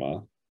 Grandma.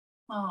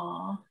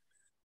 Aww.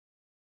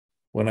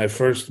 When I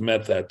first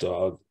met that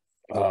dog,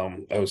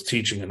 I was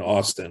teaching in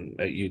Austin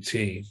at UT.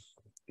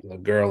 The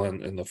girl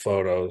in the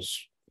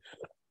photos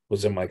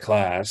was in my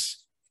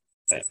class,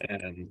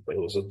 and it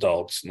was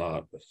adults,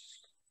 not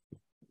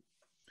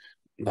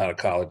a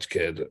college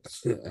kid.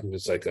 It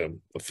was like a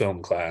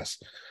film class.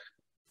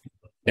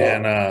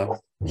 And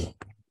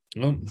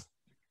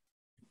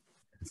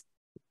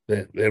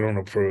they don't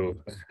approve.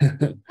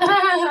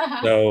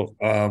 So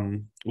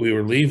we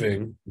were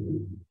leaving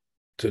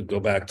to go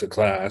back to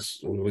class.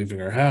 We were leaving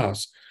her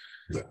house,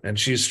 and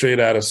she's straight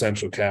out of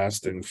Central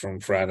Casting from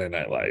Friday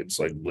Night Lights,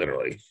 like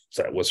literally.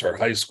 So that was her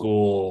high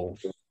school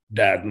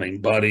dad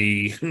named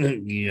Buddy,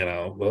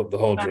 the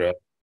whole drill.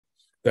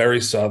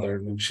 Very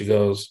Southern. And she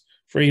goes,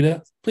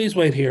 "Frida, please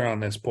wait here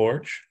on this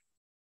porch."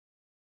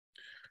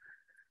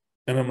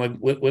 And I'm like,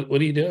 what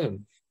are you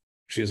doing?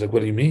 She's like, "What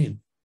do you mean?"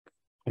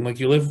 I'm like,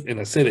 "You live in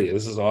a city.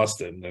 This is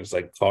Austin. There's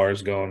like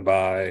cars going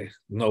by,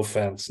 no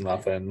fence,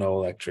 nothing, no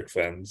electric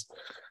fence."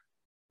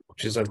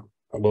 She's like,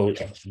 "Well,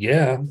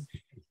 yeah."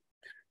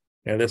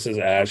 Yeah, this is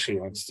Ash. She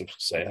wants to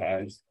say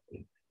hi.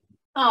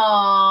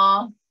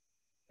 Aww.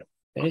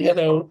 Hey,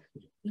 hello.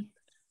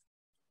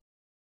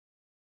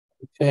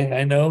 Okay,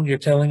 I know you're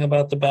telling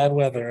about the bad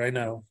weather. I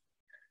know.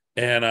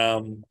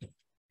 And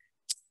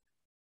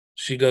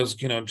she goes,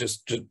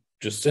 just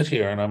sit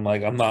here. And I'm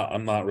like, I'm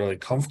not really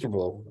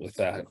comfortable with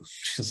that.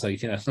 She's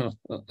like, I don't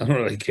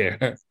really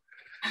care.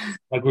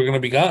 Like, we're gonna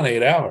be gone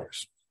 8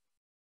 hours.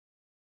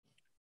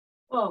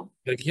 Whoa.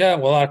 Like, yeah,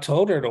 well, I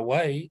told her to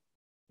wait.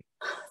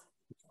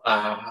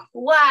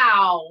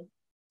 Wow.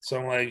 So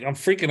I'm like, I'm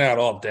freaking out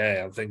all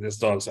day. I think this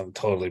dog's gonna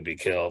totally be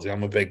killed.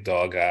 I'm a big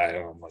dog guy.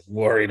 And I'm like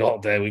worried all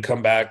day. We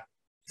come back,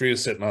 Free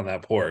was sitting on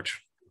that porch,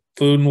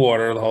 food and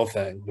water, the whole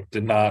thing.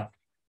 Did not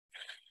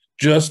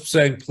just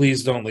saying,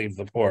 please don't leave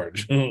the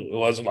porch. It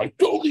wasn't like,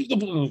 don't leave the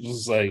porch. It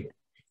was like,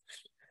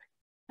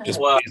 just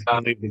please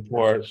don't leave the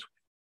porch.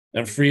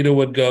 And Frida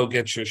would go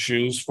get your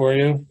shoes for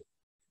you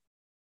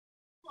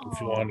if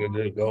you wanted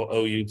to go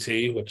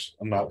OUT, which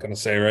I'm not going to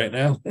say right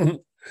now.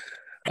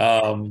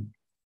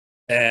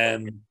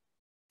 And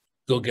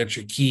go get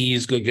your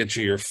keys, go get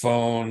your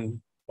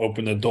phone,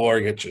 open the door,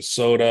 get your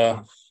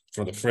soda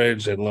for the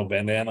fridge. They had a little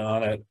bandana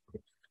on it.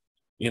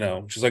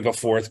 She's like a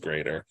fourth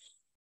grader.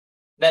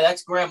 Now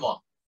that's grandma.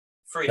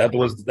 Frida.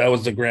 That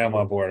was the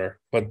grandma border,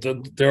 but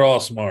they're all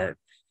smart.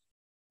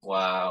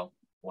 Wow.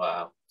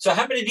 So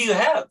how many do you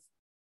have?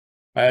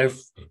 I have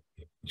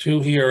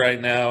 2 here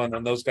right now, and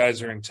then those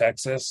guys are in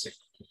Texas.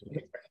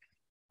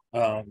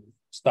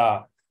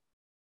 Stop.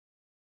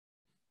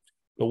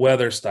 The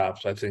weather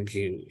stops. I think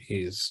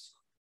he's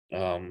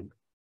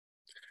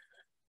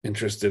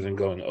interested in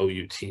going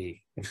OUT.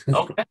 Okay.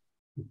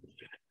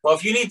 Well,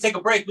 if you need to take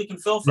a break, we can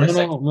fill for a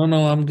second.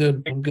 No, I'm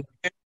good.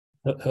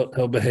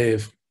 He'll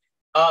behave.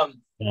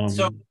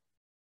 So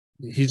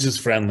he's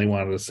just friendly.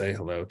 Wanted to say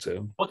hello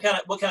too. What kind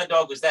of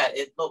dog was that?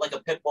 It looked like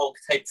a pit bull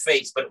type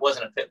face, but it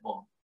wasn't a pit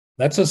bull.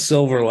 That's a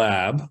silver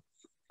lab.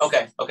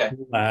 Okay.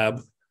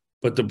 Lab,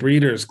 but the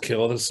breeders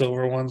kill the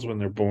silver ones when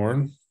they're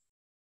born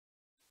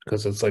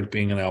because it's like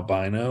being an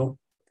albino.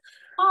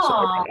 So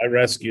I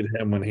rescued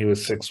him when he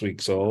was 6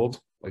 weeks old.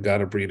 I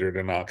got a breeder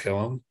to not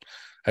kill him.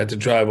 I had to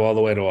drive all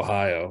the way to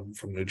Ohio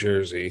from New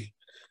Jersey,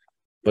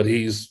 but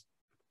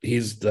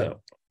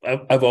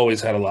I've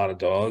always had a lot of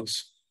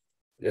dogs.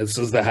 This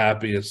is the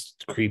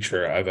happiest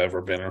creature I've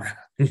ever been around.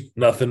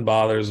 Nothing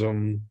bothers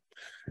him.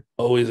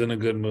 Always in a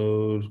good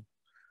mood.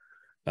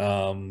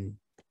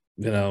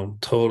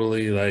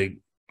 Totally like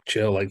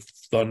chill, like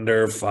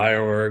thunder,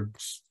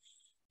 fireworks,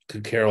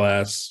 could care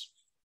less.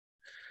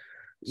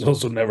 He's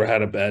also never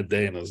had a bad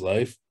day in his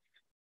life.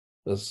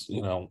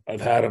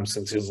 I've had him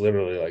since he was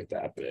literally like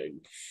that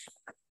big.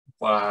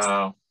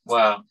 Wow.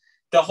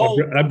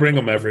 I bring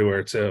him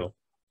everywhere too.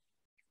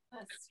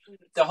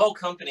 The whole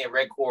company at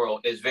Red Coral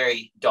is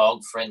very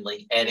dog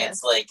friendly, and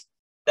it's like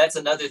that's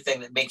another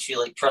thing that makes you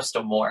like trust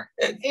them more.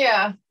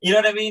 Yeah. You know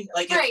what I mean?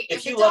 Like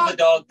if you love the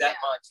dog that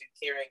much and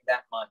caring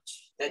that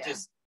much, that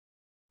just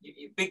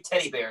you big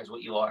teddy bear is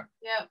what you are.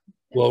 Yeah.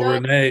 Well,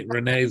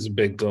 Renee's a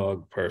big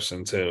dog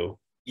person too.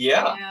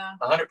 Yeah.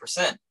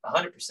 100%.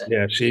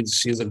 Yeah,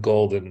 she's a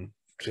golden.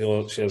 She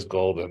has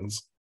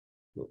goldens.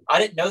 I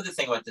didn't know the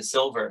thing about the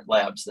silver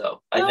labs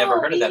though. I'd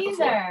never heard of that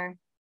before.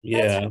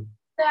 Yeah. That's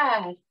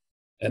sad.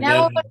 And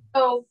now then, I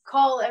go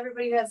call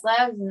everybody who has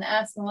labs and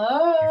ask them,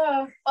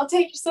 I'll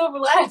take your silver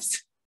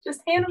labs.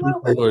 Just hand them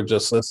over. people are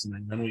just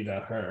listening. Then we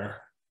got her.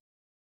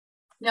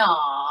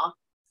 No.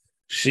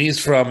 She's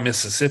from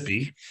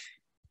Mississippi,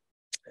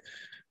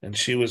 and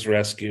she was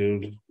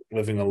rescued,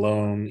 living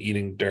alone,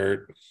 eating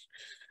dirt.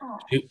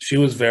 She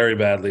was very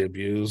badly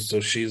abused,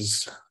 so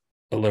she's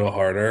a little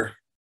harder.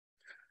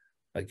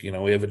 Like,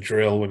 we have a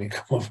drill when you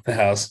come over the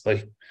house,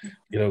 like,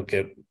 you don't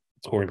get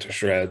torn to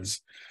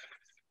shreds.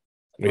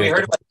 We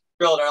heard about the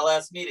drill at our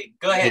last meeting.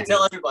 Go ahead,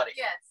 tell everybody.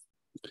 Yes.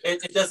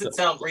 It doesn't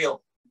sound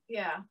real.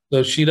 Yeah.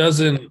 So she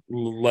doesn't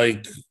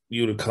like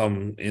you to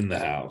come in the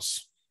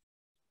house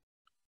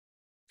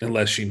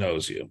unless she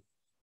knows you.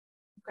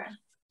 Okay.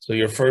 So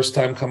your first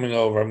time coming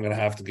over, I'm going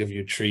to have to give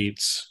you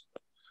treats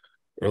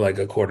or like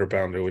a quarter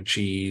pounder with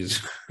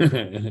cheese,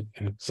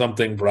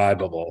 something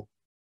bribable.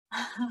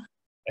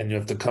 And you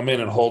have to come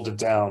in and hold it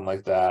down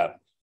like that.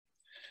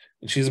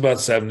 And she's about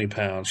 70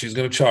 pounds. She's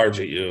going to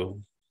charge at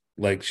you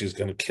like she's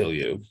going to kill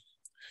you.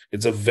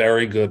 It's a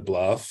very good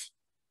bluff.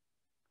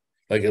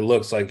 Like it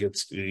looks like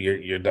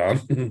you're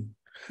done.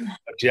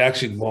 But she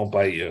actually won't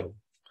bite you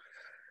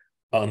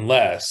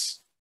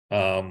unless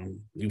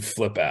you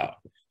flip out.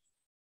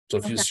 So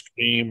if you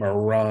scream or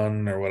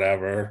run or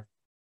whatever,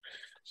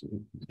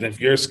 if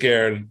you're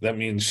scared, that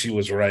means she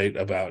was right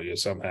about you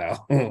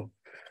somehow.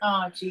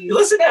 Oh, geez.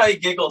 Listen how he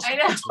giggles. I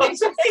know. He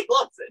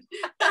loves it.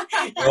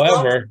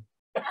 However,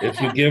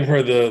 if you give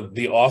her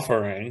the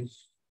offering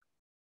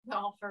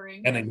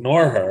and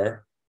ignore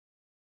her,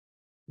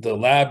 the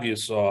lab you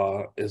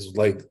saw is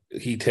like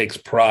he takes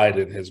pride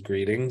in his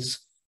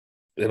greetings.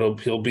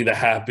 He'll be the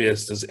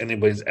happiest as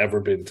anybody's ever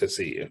been to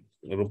see you.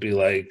 It'll be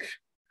like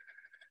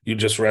you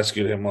just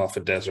rescued him off a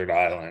desert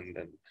island,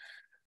 and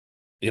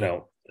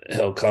he'll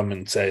come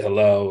and say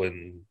hello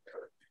and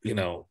you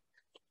know,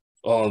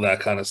 all of that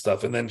kind of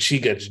stuff. And then she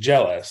gets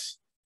jealous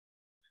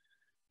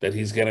that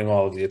he's getting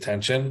all of the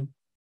attention.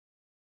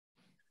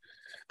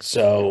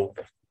 So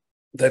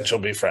then she'll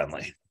be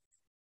friendly.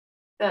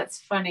 That's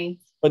funny.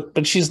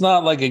 But she's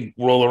not like a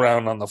roll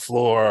around on the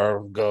floor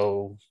or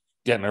go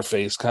get in her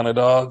face kind of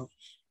dog.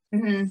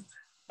 Mm-hmm.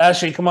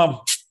 Ashley, come on.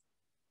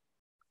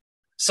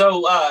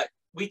 So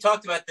we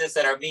talked about this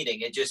at our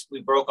meeting.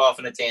 We broke off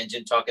on a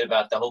tangent talking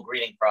about the whole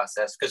greeting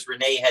process because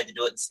Renee had to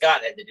do it and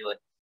Scott had to do it.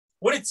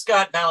 What did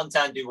Scott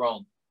Valentine do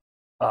wrong?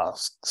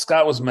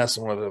 Scott was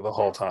messing with her the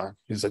whole time.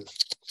 He's like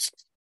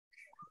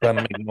trying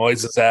to make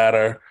noises at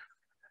her.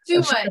 Too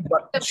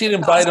much. She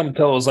didn't bite him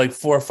until it was like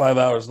 4 or 5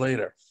 hours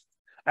later.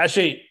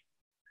 Actually,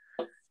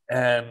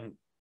 and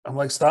I'm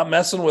like, stop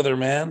messing with her,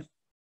 man.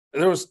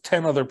 There was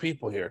 10 other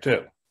people here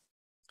too.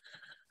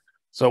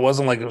 So it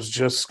wasn't like it was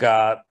just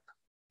Scott.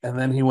 And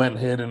then he went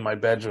and hid in my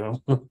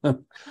bedroom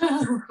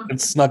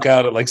and snuck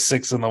out at like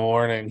 6 in the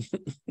morning.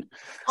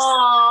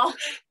 Aww.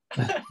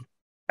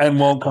 And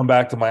won't come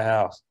back to my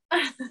house.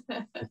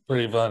 It's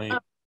pretty funny.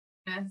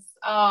 Yes.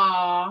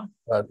 Aww.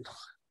 But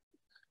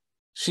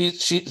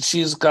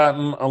she's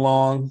gotten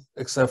along,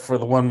 except for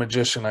the one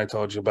magician I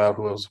told you about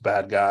who was a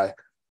bad guy.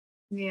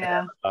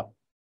 Yeah. And,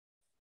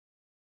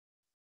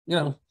 you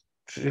know,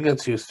 she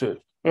gets used to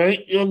it.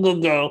 Right? You're a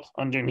good girl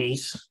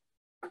underneath.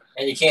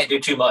 And you can't do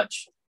too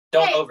much.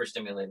 Don't Hey,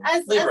 overstimulate her.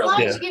 As Leave her long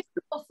alone. as you give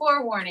people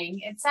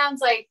forewarning, it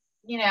sounds like,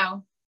 you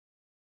know.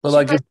 But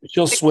like, if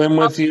she'll swim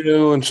with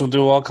you, and she'll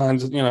do all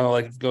kinds of, you know,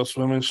 like if you go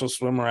swimming, she'll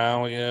swim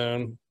around with you,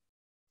 and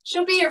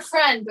She'll be your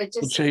friend, but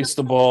she'll just chase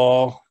the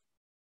ball.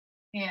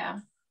 yeah.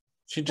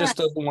 She just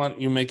doesn't want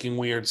you making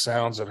weird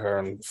sounds at her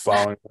and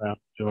following around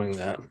doing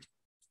that.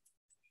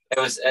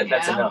 That's Yeah.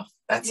 enough.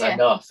 That's Yeah.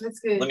 enough. That's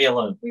good. Leave me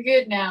alone. We're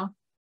good now.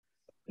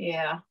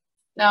 Yeah.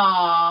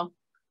 No,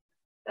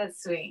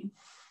 that's sweet.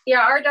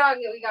 Yeah, our dog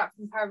that we got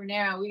from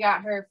Carbonero, we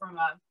got her from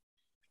a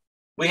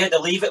We had to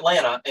leave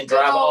Atlanta and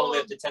drive all the way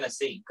up to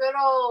Tennessee. good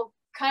old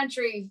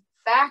country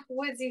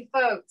backwoodsy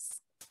folks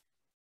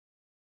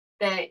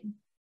that,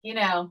 you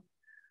know,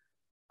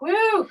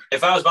 woo.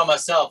 If I was by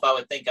myself, I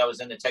would think I was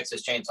in the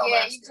Texas Chainsaw Yeah,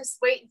 Massacre. you're just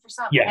waiting for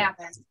something to Yeah.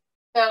 happen.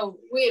 So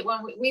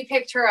when we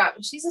picked her up,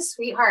 she's a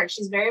sweetheart.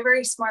 She's very,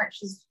 very smart.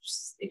 She's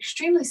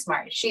extremely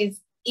smart.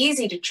 She's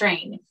easy to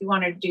train if you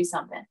want her to do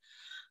something.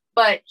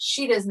 But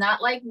she does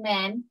not like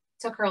men.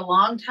 Took her a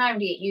long time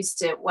to get used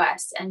to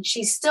Wes, and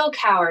she still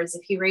cowers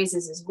if he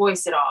raises his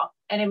voice at all.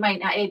 And it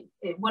might not, it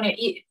wouldn't,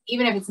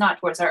 even if it's not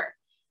towards her,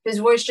 his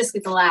voice just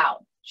gets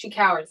loud. She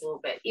cowers a little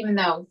bit, even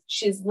though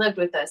she's lived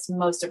with us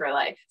most of her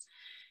life.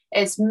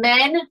 It's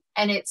men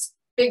and it's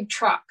big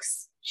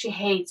trucks. She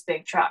hates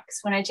big trucks.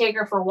 When I take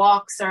her for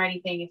walks or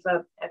anything, if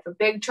a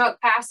big truck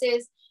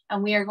passes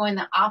and we are going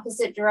the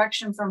opposite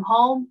direction from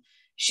home,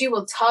 she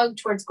will tug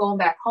towards going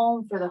back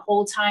home for the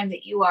whole time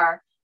that you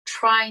are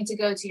trying to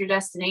go to your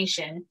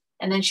destination.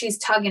 And then she's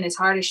tugging as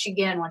hard as she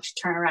can once you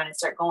turn around and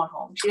start going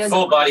home. She doesn't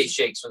Full body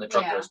shakes when the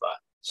truck Yeah. goes by.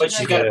 But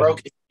she got a Yeah.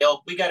 broken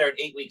tail. We got her at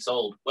 8 weeks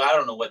old. Well, I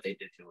don't know what they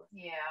did to her.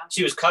 Yeah.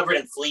 She was covered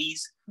in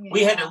fleas.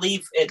 We had to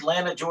leave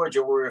Atlanta,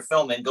 Georgia, where we were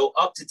filming, go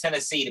up to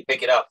Tennessee to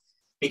pick it up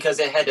because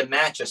it had to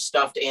match a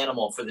stuffed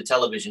animal for the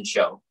television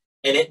show.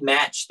 And it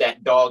matched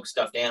that dog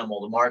stuffed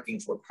animal. The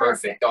markings were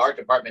perfect. The art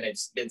department had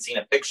been seen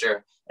a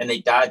picture and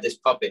they dyed this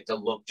puppet to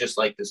look just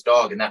like this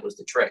dog. And that was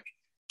the trick.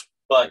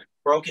 But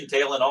broken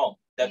tail and all,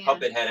 that Yeah.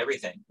 puppet had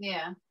everything.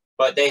 Yeah.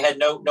 But they had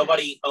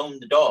nobody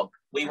owned the dog.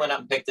 We went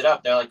up and picked it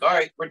up. They're like, all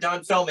right, we're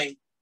done filming.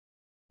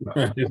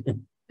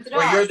 The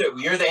Well, dog.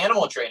 you're the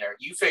animal trainer.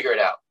 You figure it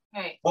out.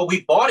 Right. Well,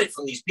 we bought it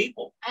from these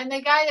people. And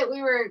the guy that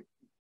we were,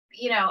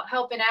 you know,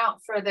 helping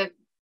out for the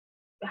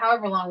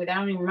however long we, I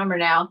don't even remember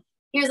now.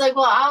 He was like,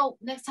 well,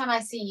 next time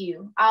I see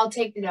you, I'll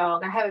take the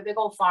dog. I have a big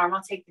old farm.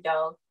 I'll take the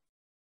dog.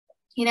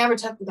 He never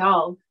took the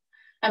dog.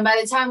 And by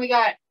the time we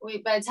got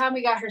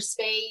her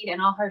spayed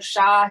and all her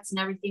shots and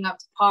everything up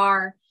to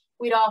par,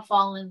 we'd all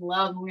fallen in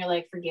love and we were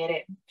like, forget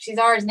it. She's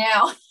ours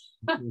now.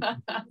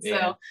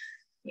 So,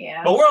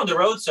 yeah. But we're on the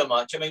road so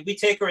much. I mean, we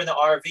take her in the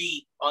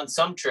RV on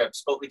some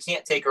trips, but we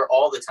can't take her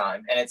all the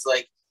time. And it's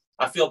like,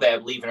 I feel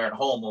bad leaving her at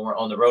home when we're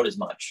on the road as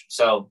much.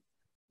 So,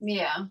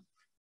 Yeah.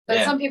 But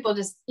Yeah. some people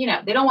just, you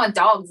know, they don't want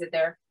dogs at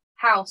their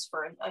house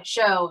for a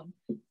show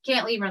and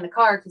can't leave her in the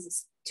car because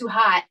it's too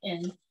hot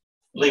and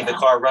leave the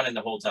car running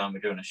the whole time we're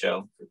doing a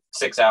show for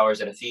 6 hours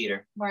at a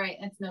theater. Right.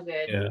 That's no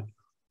good. Yeah.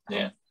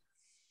 Yeah.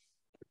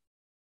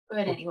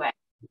 But anyway.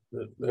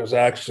 There's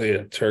actually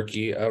a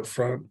turkey out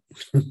front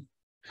right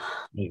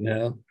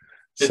now.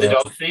 Did the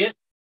dog see it?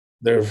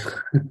 They're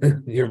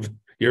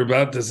you're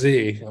about to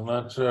see. I'm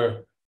not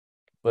sure,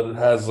 but it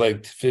has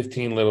like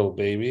 15 little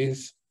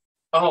babies.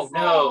 Oh,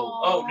 no.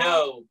 Oh,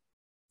 no.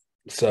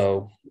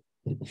 So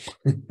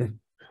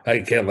I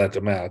can't let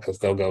them out because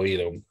they'll go eat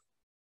them.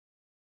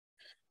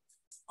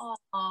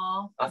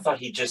 Aw. I thought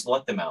he just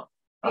let them out.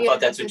 I Yeah, thought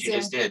that's what that's you it.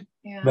 just did.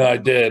 Yeah. No, I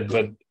did,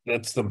 but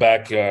that's the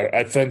backyard.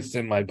 I fenced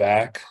in my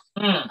back,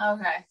 Okay.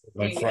 my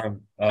There you go.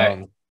 front.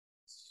 Right.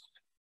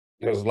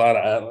 There's a lot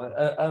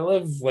of. I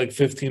live like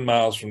 15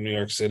 miles from New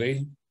York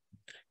City,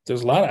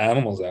 there's a lot of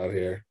animals out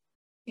here.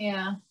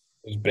 Yeah.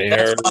 There's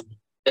bears.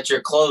 That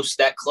you're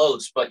that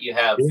close, but you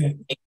have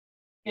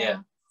yeah.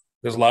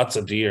 There's lots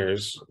of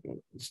deers,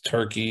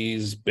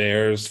 turkeys,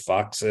 bears,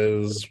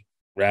 foxes,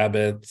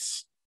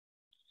 rabbits.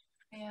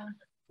 Yeah.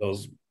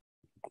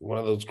 One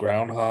of those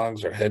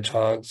groundhogs or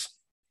hedgehogs.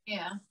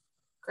 Yeah.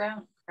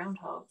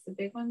 Groundhogs, the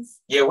big ones.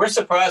 Yeah, we're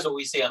surprised what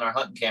we see on our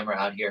hunting camera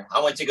out here.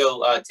 I went to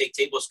go take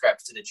table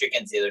scraps to the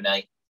chickens the other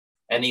night,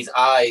 and these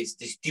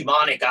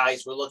demonic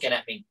eyes were looking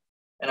at me.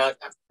 And I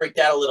freaked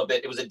out a little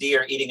bit. It was a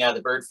deer eating out of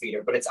the bird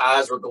feeder, but its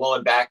eyes were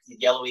glowing back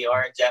yellowy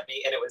orange at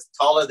me, and it was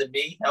taller than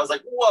me. I was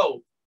like,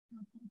 whoa.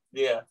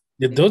 Yeah.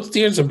 Those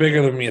deers are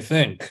bigger than you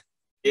think.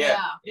 Yeah,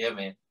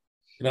 man.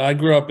 I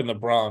grew up in the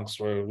Bronx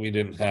where we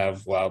didn't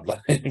have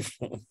wildlife.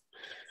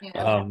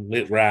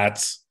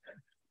 Rats.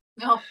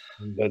 No.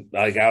 But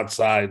like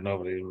outside,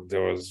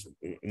 there was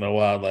no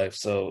wildlife.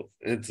 So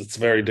it's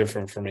very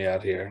different for me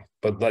out here.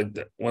 But like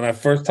when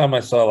first time I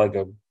saw like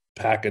a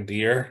pack of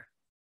deer,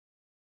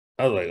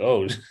 I was like,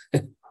 oh,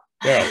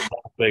 they're a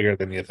lot bigger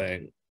than you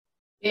think.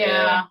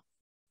 Yeah.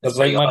 Because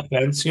like my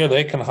fence here,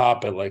 they can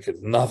hop it like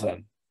it's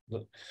nothing.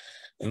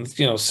 And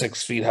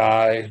 6 feet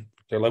high.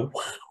 They're like,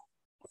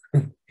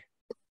 wow.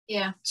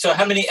 Yeah. So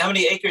how many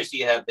acres do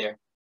you have there?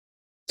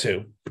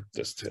 2.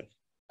 Just 2.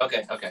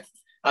 Okay.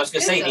 I was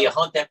gonna say, do you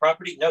hunt that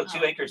property? No,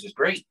 2 acres is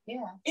great.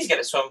 Yeah. He's got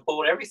a swimming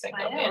pool and everything,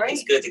 though, man. Right?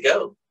 He's good to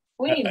go.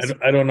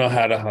 I don't know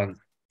how to hunt.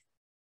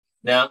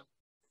 No.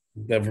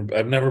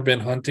 I've never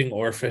been hunting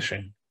or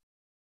fishing.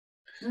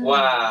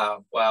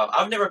 Wow.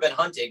 I've never been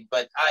hunting,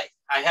 but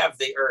I have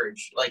the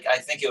urge. Like, I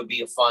think it would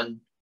be a fun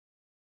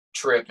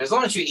trip as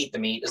long as you eat the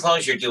meat, as long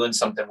as you're doing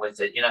something with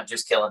it. You're not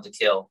just killing to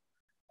kill.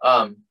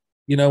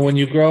 When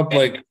you grow up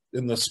like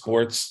in the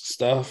sports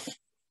stuff,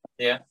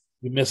 yeah,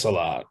 you miss a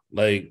lot.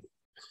 Like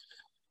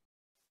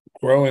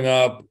growing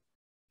up,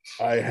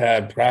 I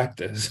had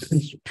practice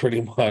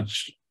pretty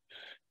much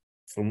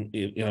from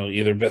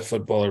either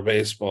football or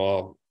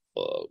baseball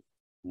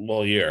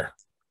all year.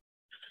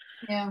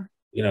 Yeah.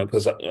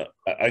 Because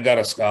I got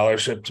a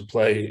scholarship to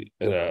play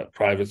at a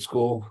private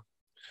school.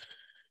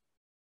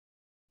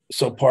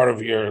 So part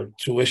of your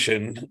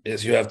tuition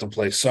is you have to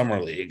play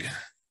summer league.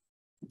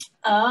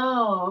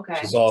 Oh, okay.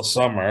 Which is all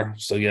summer.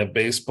 So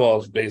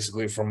baseball is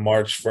basically from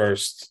March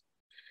 1st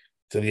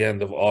to the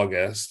end of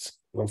August.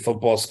 When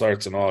football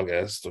starts in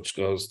August, which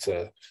goes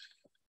to,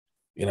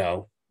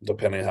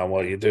 depending how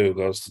well you do,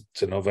 goes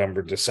to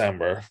November,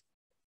 December.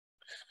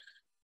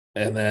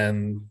 And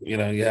then, you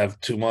have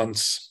 2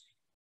 months.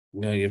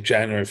 You have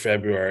January,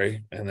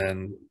 February, and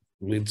then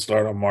we'd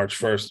start on March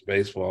 1st,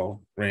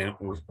 baseball,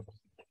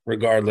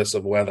 regardless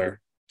of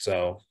weather.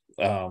 So,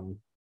 I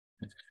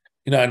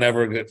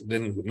never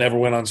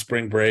went on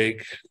spring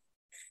break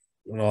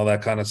and all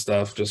that kind of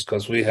stuff, just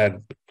because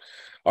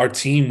our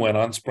team went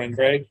on spring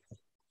break,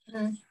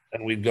 and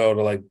we'd go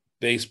to like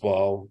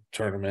baseball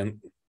tournament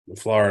in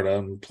Florida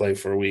and play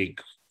for a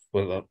week.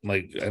 But I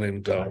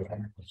didn't go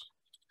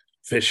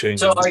fishing.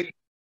 So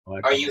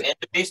are you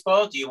into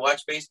baseball? Do you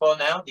watch baseball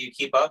now? Do you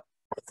keep up?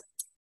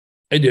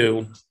 I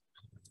do.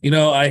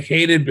 I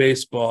hated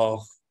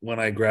baseball when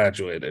I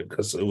graduated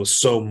because it was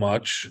so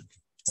much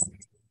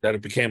that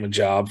it became a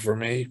job for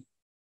me.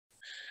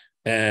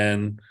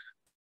 And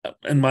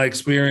my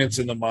experience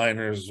in the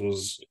minors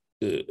was,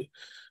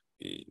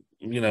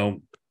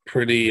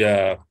 pretty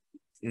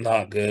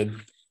not good.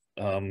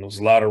 There was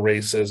a lot of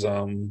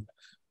racism.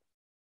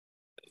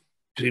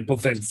 People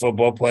think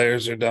football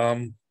players are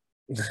dumb.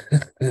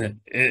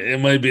 it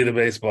might be the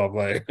baseball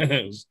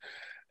players.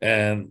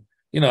 And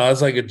I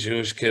was like a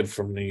Jewish kid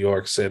from New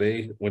York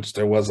City, which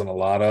there wasn't a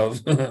lot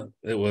of.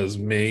 It was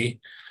me.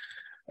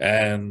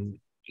 And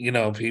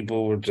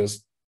people were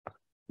just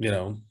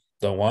don't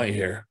want you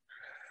here.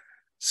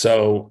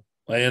 So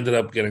I ended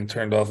up getting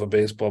turned off of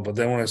baseball. But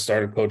then when I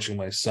started coaching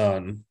my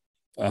son,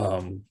 I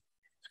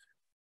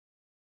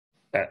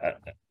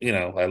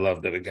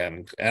loved it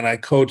again. And I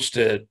coached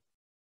it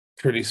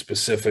pretty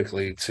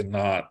specifically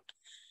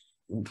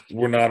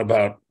we're not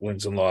about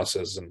wins and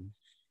losses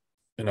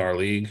in our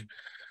league.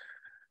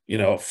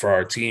 For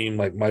our team,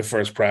 like my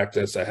first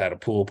practice, I had a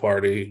pool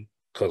party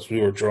because we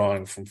were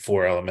drawing from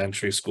 4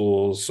 elementary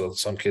schools. So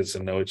some kids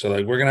didn't know each other.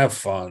 Like, we're going to have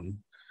fun.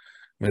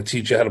 I'm going to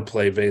teach you how to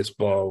play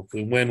baseball. If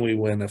we win, we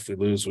win. If we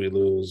lose, we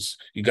lose.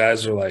 You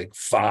guys are like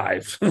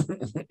 5.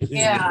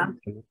 Yeah.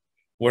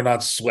 We're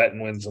not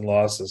sweating wins and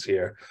losses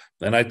here.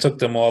 And I took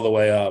them all the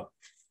way up.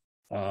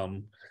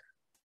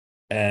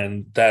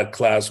 And that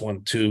class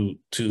won two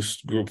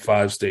Group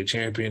 5 state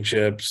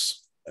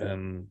championships.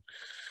 And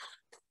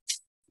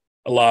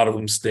a lot of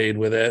them stayed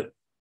with it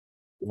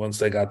once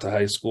they got to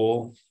high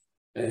school.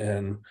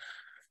 And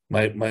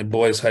my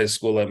boys' high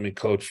school let me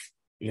coach,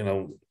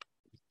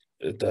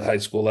 at the high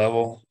school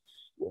level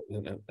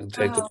and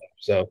take them.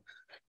 So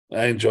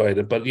I enjoyed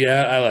it. But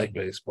yeah, I like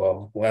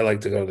baseball. I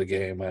like to go to the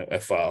game. I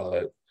follow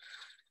it.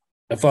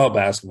 I follow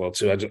basketball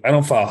too. I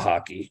don't follow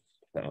hockey.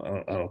 I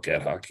don't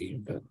get hockey,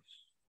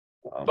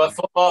 but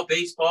football,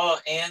 baseball,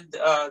 and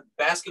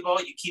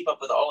basketball, you keep up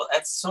with all of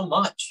that's so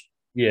much.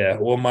 Yeah,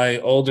 well, my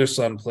older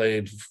son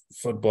played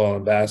football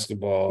and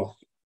basketball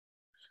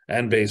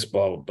and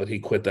baseball, but he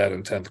quit that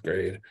in 10th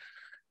grade.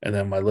 And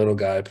then my little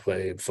guy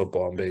played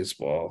football and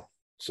baseball.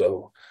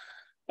 So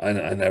I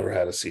never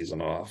had a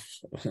season off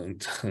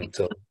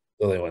until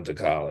they went to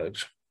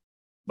college.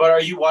 But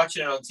are you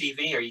watching it on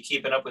TV? Are you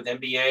keeping up with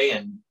NBA?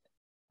 And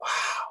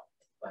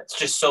wow, it's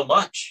just so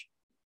much.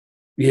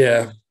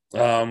 Yeah.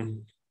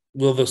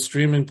 Well, the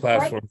streaming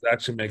platforms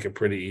actually make it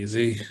pretty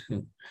easy.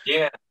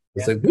 Yeah.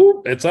 It's like,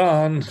 whoop, it's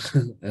on.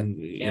 And,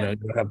 you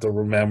don't have to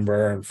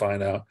remember and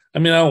find out. I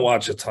mean, I don't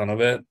watch a ton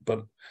of it,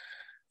 but,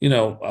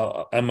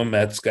 I'm a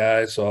Mets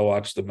guy, so I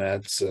watch the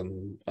Mets.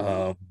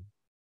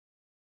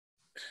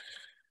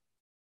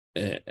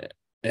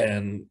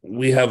 And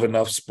we have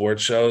enough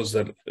sports shows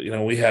that,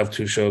 we have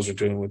 2 shows we're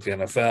doing with the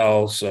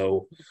NFL.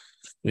 So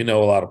we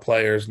know a lot of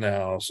players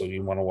now. So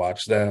you want to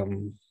watch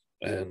them.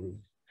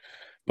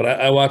 But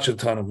I watch a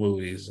ton of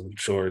movies and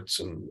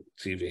shorts and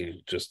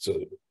TV just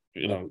to,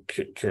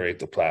 curate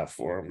the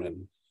platform.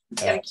 And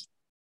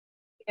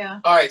yeah.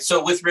 All right.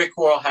 So with Rick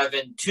Coral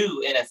having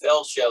 2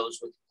 NFL shows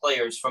with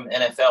players from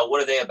NFL,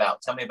 what are they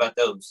about? Tell me about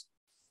those.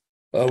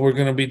 We're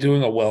going to be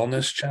doing a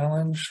wellness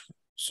challenge,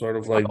 sort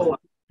of like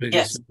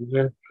Biggest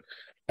Loser,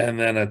 and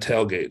then a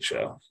tailgate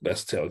show,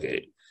 Best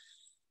Tailgate.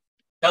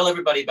 Tell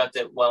everybody about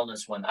the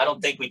wellness one. I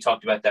don't think we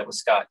talked about that with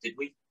Scott, did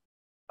we?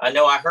 I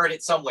know I heard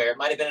it somewhere. It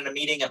might have been in a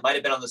meeting. It might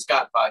have been on the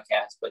Scott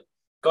podcast, but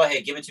go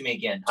ahead. Give it to me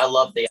again. I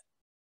love the.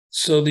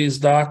 So these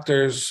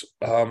doctors,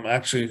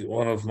 actually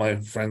one of my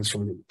friends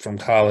from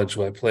college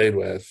who I played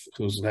with,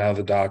 who's now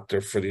the doctor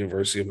for the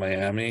University of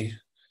Miami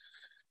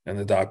and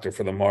the doctor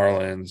for the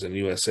Marlins and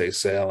USA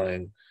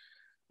Sailing,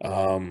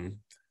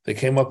 they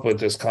came up with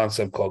this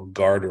concept called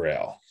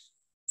guardrail.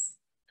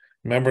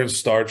 Remember in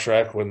Star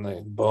Trek when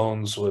the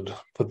Bones would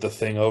put the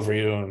thing over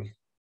you and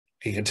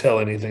he could tell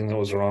anything that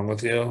was wrong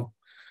with you?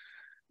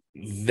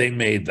 They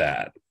made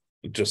that,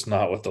 just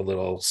not with the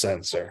little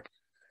sensor.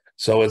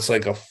 So it's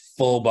like a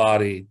full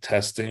body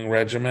testing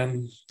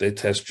regimen. They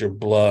test your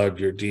blood,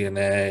 your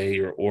DNA,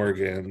 your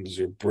organs,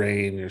 your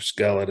brain, your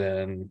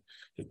skeleton,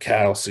 your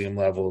calcium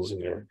levels,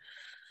 and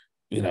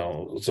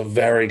it's a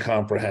very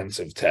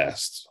comprehensive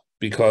test,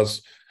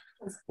 because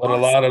what a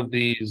lot of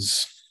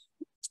these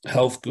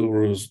health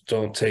gurus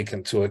don't take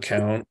into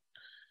account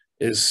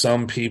is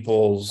some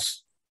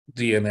people's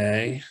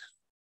DNA.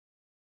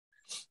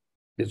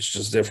 It's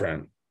just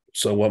different.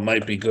 So what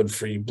might be good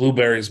for you,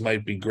 blueberries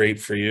might be great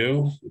for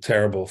you,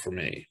 terrible for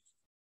me.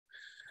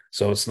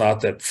 So it's not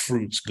that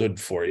fruit's good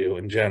for you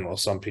in general.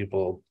 Some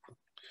people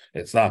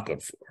it's not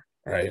good for,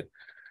 right?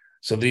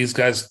 So these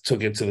guys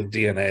took it to the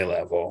DNA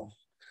level,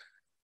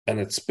 and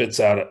it spits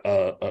out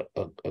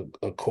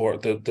a core.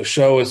 The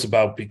show is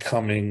about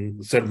becoming,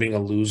 instead of being a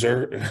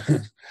loser,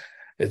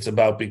 it's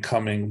about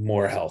becoming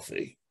more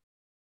healthy.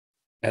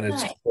 And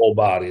it's whole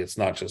body, it's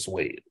not just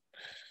weight.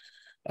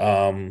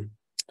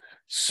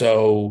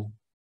 So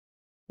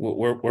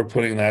we're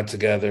putting that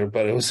together,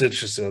 but it was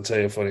interesting. I'll tell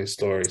you a funny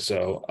story.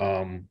 So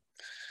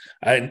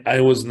I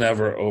was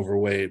never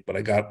overweight, but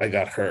I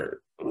got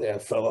hurt. Yeah, I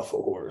fell off a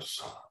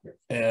horse.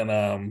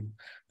 And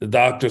the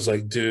doctor's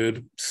like,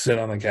 dude, sit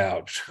on the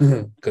couch.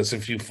 Because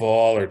if you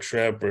fall or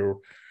trip or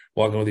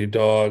walking with your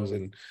dogs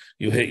and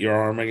you hit your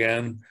arm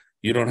again,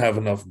 you don't have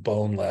enough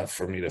bone left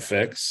for me to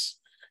fix.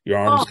 Your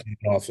arm's coming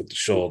off at the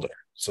shoulder.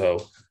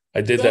 So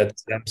I did that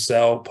stem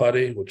cell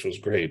putty, which was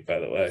great, by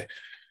the way,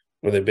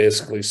 where they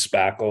basically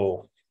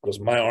spackle, because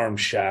my arm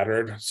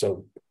shattered,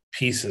 so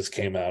pieces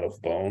came out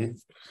of bone.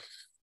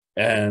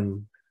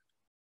 And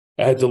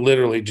I had to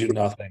literally do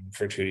nothing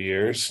for 2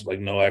 years, like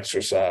no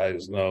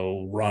exercise,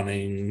 no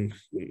running.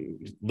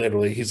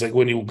 Literally, he's like,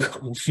 when you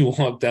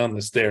walk down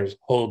the stairs,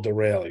 hold the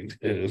railing,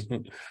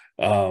 dude.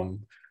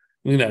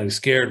 He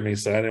scared me,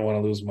 so I didn't want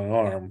to lose my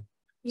arm.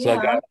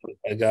 So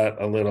I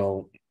got a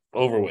little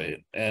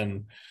overweight.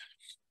 And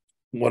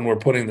when we're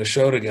putting the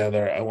show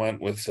together, I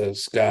went with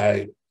this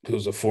guy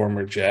who's a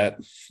former Jet.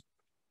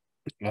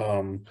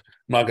 I'm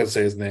not gonna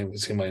say his name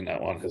because he might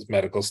not want his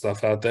medical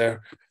stuff out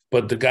there.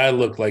 But the guy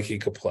looked like he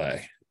could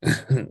play.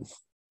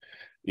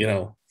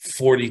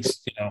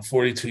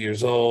 42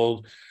 years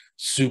old,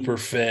 super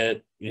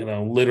fit,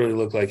 literally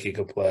looked like he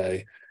could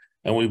play.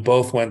 And we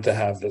both went to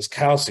have this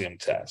calcium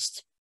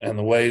test. And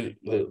the way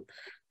the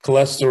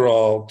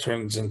cholesterol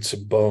turns into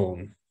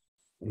bone,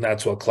 and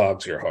that's what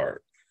clogs your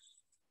heart,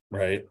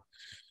 right?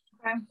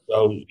 Okay.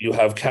 So you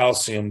have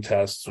calcium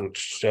tests, which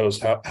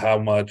shows how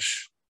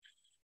much,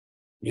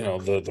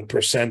 the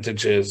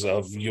percentages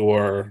of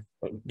your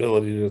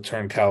ability to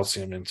turn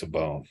calcium into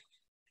bone.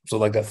 So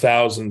like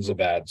 1,000's a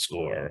bad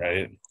score,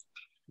 right?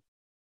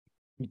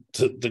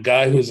 The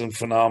guy who's in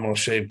phenomenal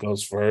shape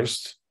goes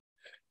first.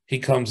 He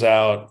comes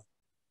out,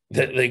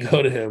 they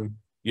go to him,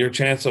 your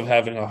chance of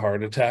having a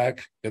heart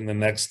attack in the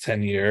next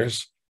 10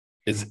 years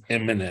is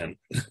imminent.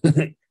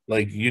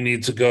 Like, you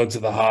need to go to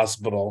the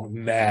hospital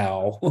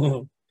now.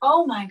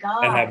 Oh my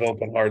God. And have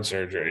open heart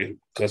surgery,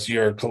 because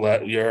your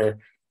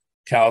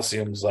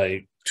calcium's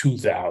like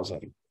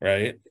 2,000,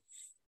 right?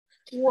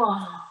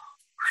 Whoa.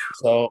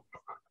 So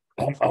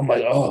I'm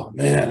like, oh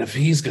man, if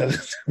he's gonna,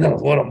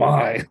 what am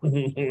I?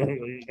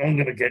 I'm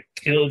gonna get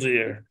killed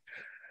here.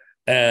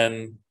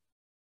 And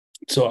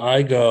so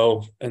I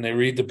go and they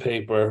read the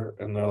paper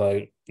and they're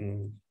like,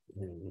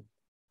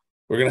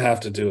 we're gonna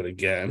have to do it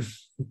again.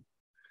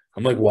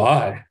 I'm like,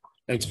 why?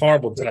 And it's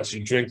horrible test.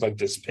 You drink like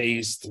this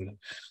paste and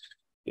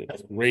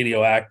it's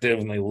radioactive,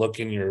 and they look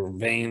in your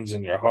veins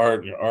and your heart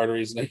and your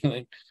arteries and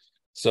everything.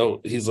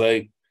 So he's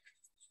like,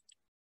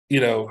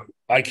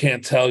 I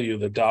can't tell you.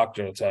 The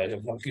doctor will tell you.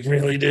 I'm like, you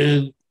really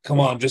did? Come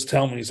on, just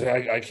tell me. He's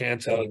like, I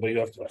can't tell you, but you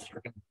have to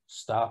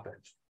stop it.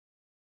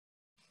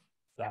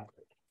 Stop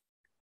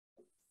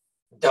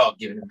it. Dog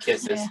giving him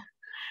kisses. Yeah.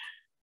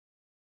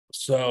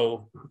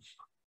 So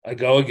I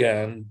go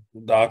again.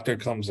 The doctor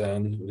comes in.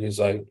 And he's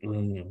like,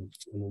 I'm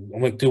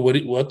like,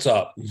 dude, what's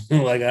up?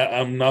 Like,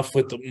 I'm enough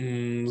with the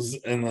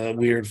and the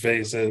weird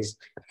faces.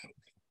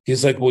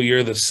 He's like, well,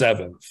 you're the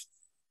seventh.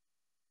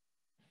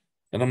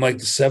 And I'm like,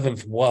 the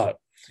seventh what?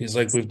 He's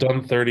like, we've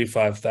done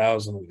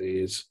 35,000 of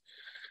these,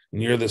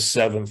 and you're the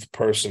seventh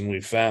person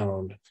we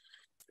found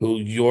who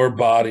your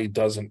body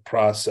doesn't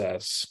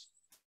process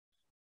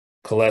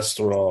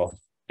cholesterol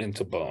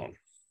into bone.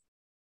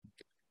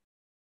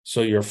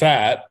 So you're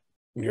fat,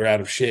 you're out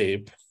of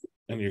shape,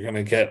 and you're going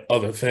to get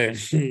other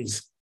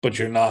things, but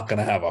you're not going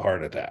to have a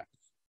heart attack.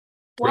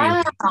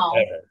 Wow.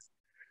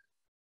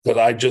 But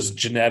I just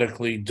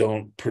genetically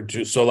don't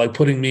produce. So like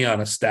putting me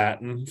on a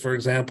statin, for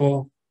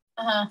example,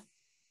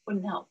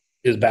 wouldn't help.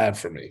 Is bad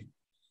for me.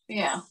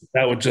 Yeah.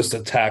 That would just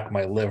attack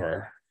my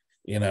liver,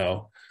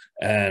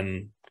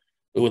 and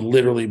it would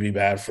literally be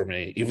bad for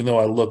me, even though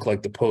I look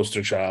like the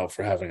poster child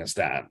for having a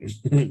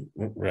statin.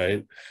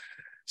 Right.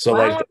 So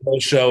like the whole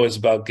show is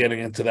about getting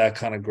into that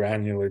kind of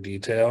granular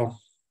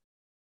detail.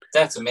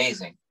 That's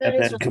amazing.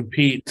 And then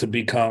compete to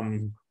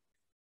become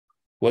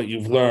what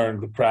you've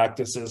learned, the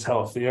practices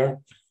healthier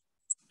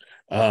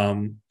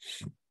in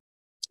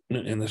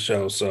the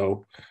show.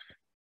 So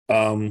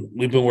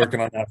we've been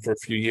working on that for a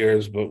few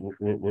years, but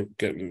we're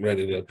getting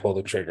ready to pull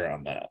the trigger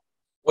on that.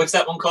 What's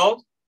that one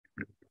called?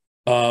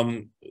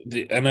 The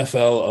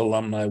NFL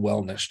Alumni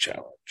Wellness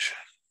Challenge.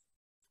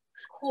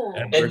 Cool.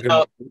 And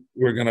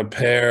we're gonna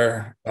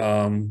pair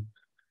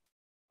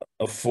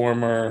a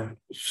former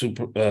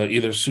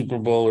either Super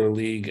Bowl or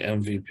league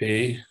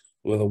MVP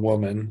with a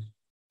woman,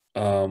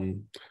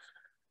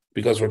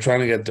 because we're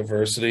trying to get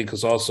diversity,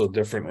 because also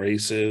different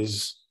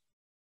races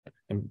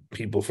and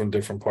people from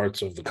different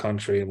parts of the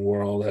country and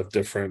world have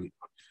different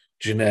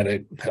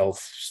genetic health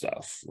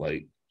stuff.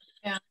 Like,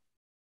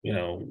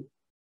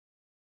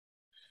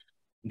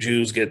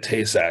 Jews get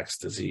Tay-Sachs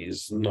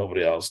disease,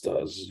 nobody else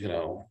does.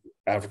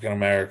 African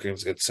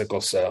Americans get sickle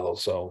cell.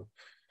 So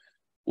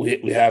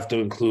we have to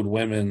include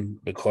women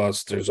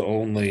because there's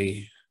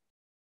only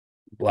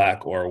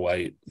black or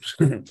white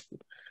NFL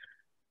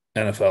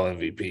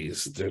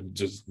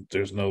MVPs.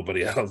 There's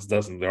nobody else.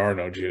 There are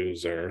no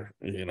Jews or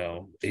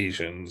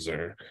Asians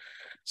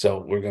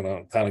so we're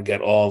gonna kind of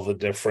get all the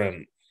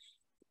different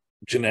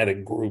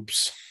genetic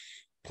groups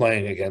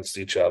playing against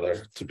each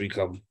other to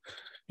become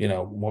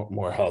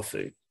more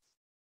healthy.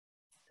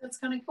 That's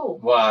kind of cool.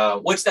 Wow.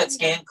 What's that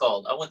scan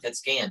called? I want that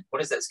scan.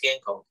 What is that scan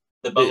called?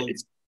 The bone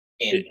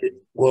scan.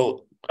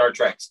 Star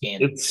Trek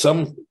scan. It's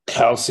some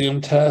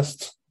calcium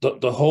test.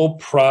 The whole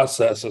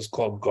process is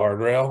called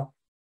guardrail.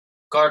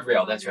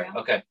 Guardrail, that's right.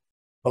 Okay.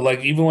 But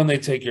like even when they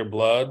take your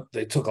blood,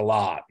 they took a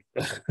lot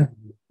because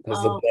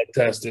the blood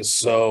test is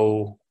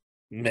so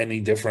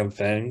many different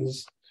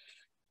things.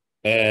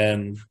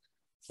 And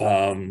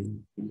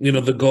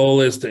the goal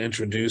is to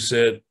introduce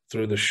it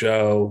through the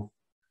show.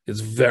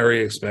 It's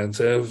very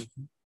expensive,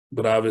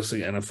 but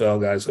obviously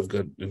NFL guys have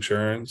good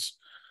insurance.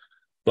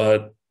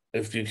 But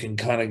if you can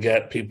kind of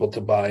get people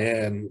to buy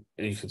in,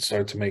 you can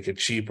start to make it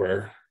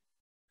cheaper.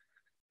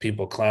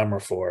 People clamor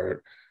for it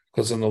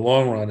because in the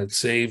long run, it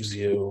saves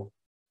you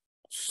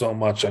so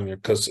much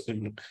because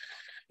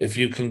if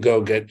you can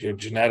go get your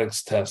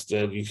genetics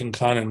tested, you can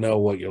kind of know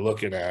what you're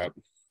looking at.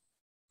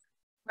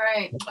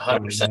 Right.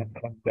 100%.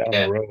 Down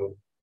the road.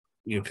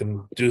 You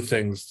can do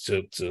things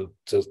to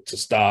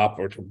stop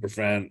or to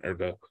prevent or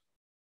to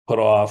put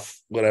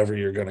off whatever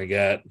you're going to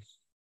get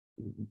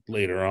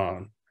later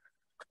on.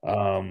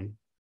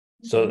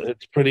 So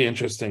it's a pretty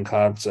interesting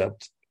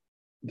concept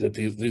that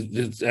these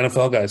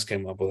NFL guys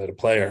came up with it, a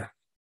player,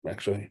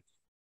 actually.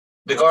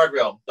 The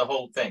guardrail, the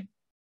whole thing.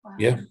 Wow.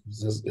 Yeah,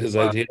 his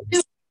idea.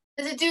 Does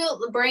it do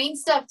the brain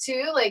stuff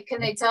too? Like,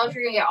 can they tell if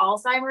you're going to get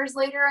Alzheimer's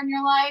later in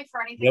your life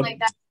or anything like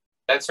that?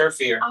 That's her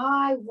fear.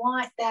 I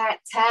want that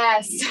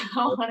test.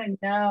 I want to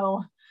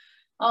know.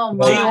 Oh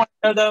my. Do you want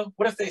to know though?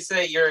 What if they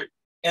say you're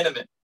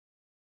intimate?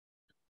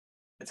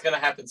 It's going to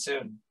happen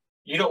soon.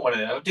 You don't want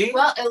to know, do you?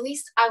 Well, at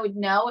least I would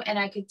know, and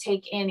I could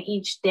take in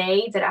each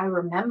day that I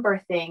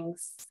remember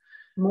things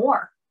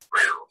more.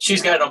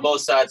 She's got it on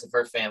both sides of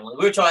her family.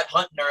 We were talking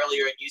hunting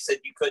earlier, and you said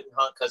you couldn't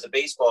hunt because of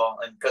baseball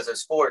and because of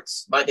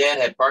sports. My dad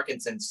had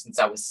Parkinson's since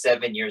I was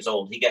 7 years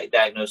old. He got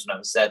diagnosed when I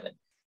was 7.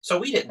 So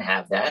we didn't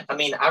have that. I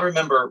mean, I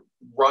remember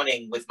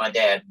running with my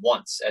dad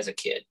once as a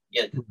kid.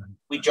 Yeah,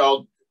 we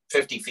jogged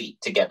 50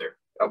 feet together.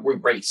 We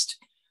raced.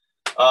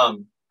 I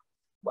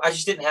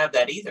just didn't have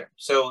that either.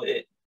 So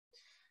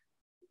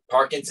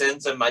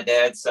Parkinson's on my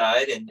dad's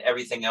side and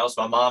everything else.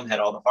 My mom had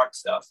all the heart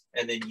stuff.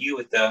 And then you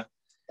with the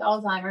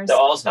Alzheimer's. The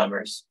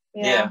Alzheimer's.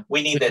 Yeah.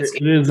 We need that.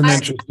 It is an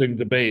interesting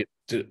debate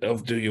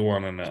of do you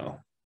want to know?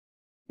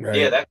 Right.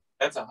 Yeah,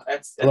 that's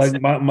like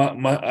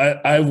I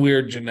have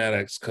weird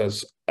genetics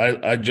because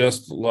I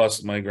just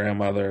lost my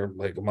grandmother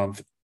like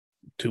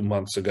 2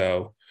 months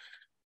ago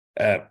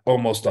at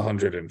almost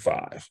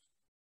 105.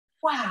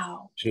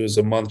 Wow. She was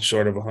a month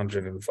short of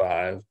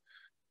 105.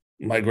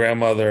 My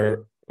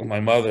mother,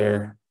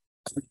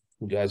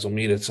 you guys will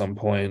meet at some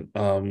point.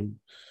 My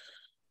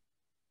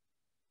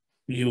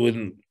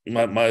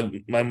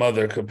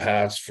mother could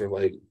pass for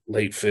like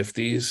late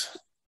 50s,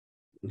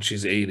 and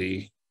she's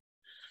 80.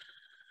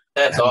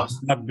 That's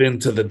awesome. I've been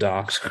to the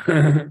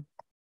doctor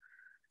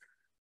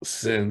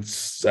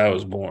since I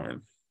was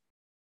born.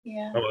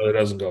 Yeah. My mother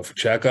doesn't go for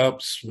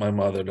checkups. My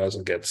mother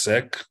doesn't get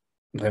sick.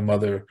 My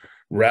mother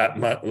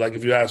like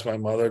if you ask my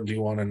mother, do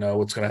you want to know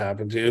what's going to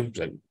happen to you? She's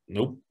like,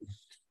 nope.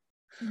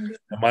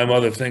 Mm-hmm. My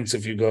mother thinks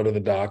if you go to the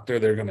doctor,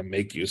 they're going to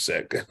make you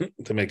sick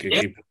to make you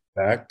keep it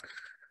back.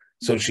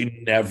 So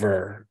she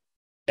never,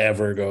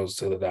 ever goes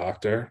to the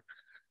doctor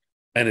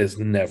and is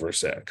never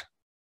sick.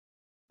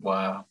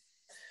 Wow.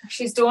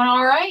 She's doing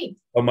all right.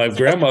 Well, my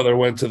grandmother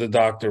went to the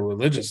doctor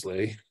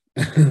religiously.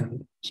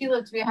 She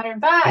lived to be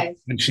 105.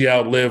 And she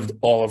outlived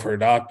all of her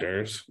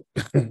doctors.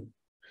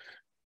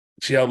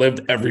 She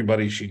outlived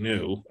everybody she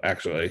knew,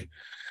 actually.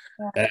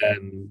 Yeah.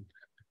 And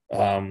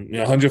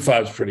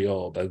 105 is pretty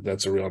old.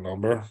 That's a real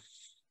number.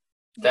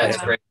 That's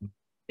great.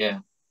 Yeah.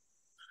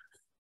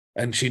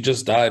 And she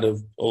just died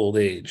of old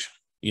age.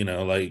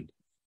 Like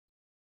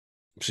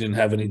she didn't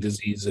have any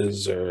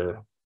diseases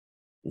or,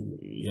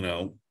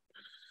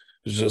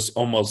 it was just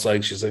almost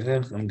like she's like,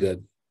 I'm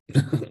good.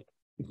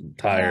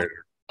 Tired.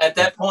 At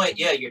that point,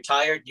 you're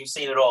tired. You've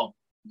seen it all.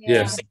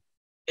 Yeah.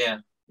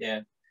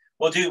 Yeah.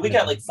 Well, dude, we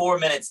got like 4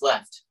 minutes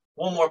left.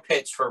 One more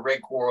pitch for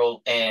Red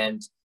Coral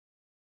and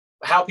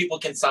how people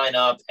can sign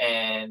up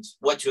and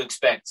what to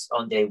expect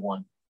on day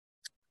one.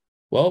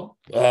 Well,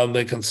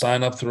 they can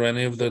sign up through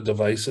any of the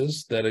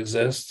devices that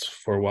exist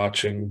for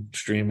watching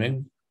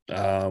streaming.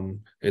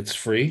 It's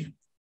free.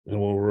 It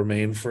will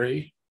remain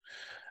free.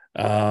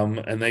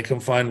 And they can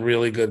find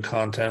really good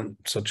content,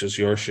 such as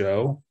your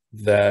show,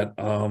 that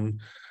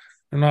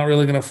they're not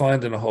really going to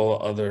find in a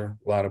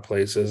lot of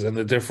places. And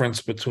the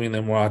difference between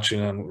them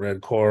watching on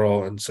Red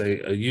Coral and, say,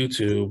 a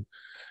YouTube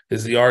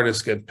is the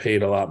artists get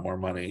paid a lot more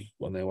money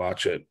when they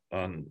watch it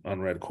on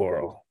Red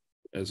Coral,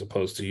 as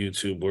opposed to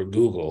YouTube, where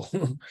Google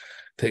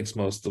takes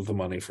most of the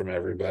money from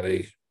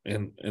everybody.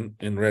 In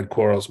Red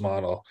Coral's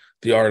model,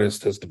 the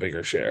artist has the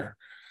bigger share.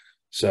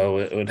 So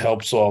it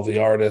helps all the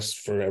artists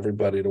for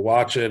everybody to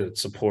watch it. It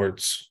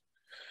supports,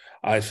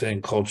 I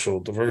think,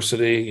 cultural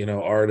diversity,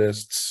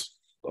 artists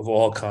of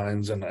all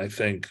kinds. And I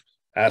think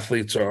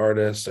athletes are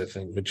artists. I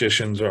think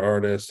magicians are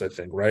artists. I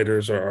think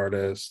writers are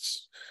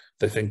artists.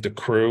 I think the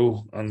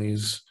crew on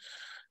these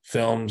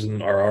films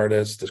and are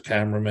artists, the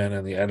cameramen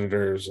and the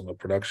editors and the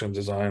production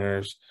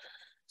designers.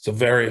 It's a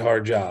very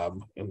hard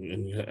job, and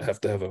you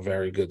have to have a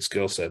very good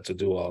skill set to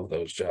do all of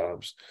those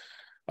jobs.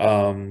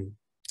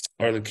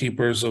 Are the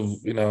keepers of,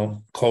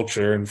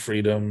 culture and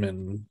freedom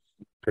and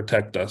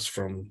protect us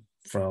from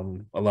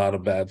a lot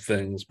of bad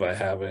things by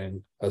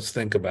having us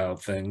think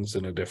about things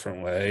in a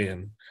different way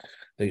and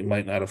that you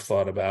might not have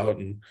thought about.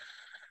 And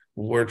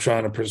we're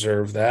trying to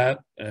preserve that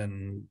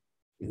and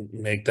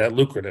make that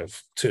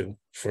lucrative too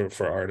for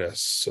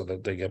artists, so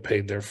that they get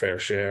paid their fair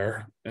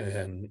share,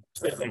 and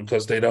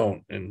because they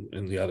don't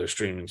in the other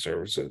streaming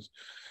services.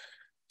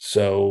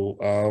 So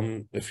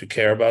if you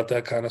care about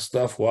that kind of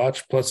stuff,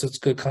 watch. Plus, it's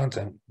good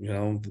content.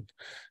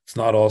 It's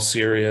not all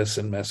serious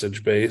and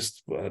message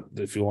based, but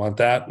if you want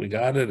that, we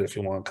got it. If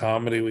you want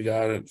comedy, we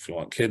got it. If you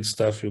want kids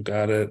stuff, you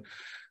got it.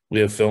 We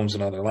have films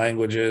in other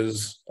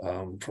languages,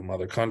 from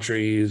other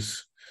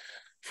countries,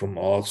 from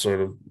all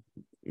sort of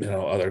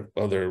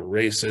other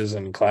races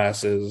and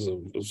classes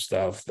of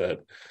stuff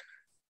that,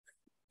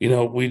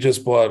 we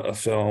just bought a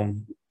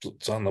film.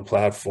 It's on the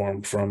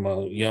platform from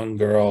a young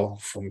girl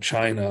from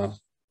China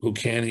who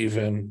can't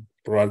even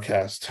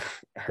broadcast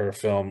her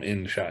film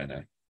in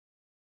China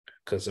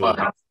because it was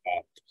stopped.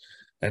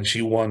 And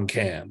she won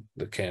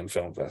the Cannes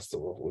Film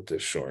Festival with the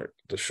short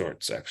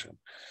section.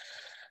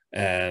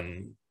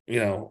 And,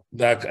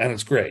 and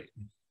it's great.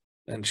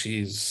 And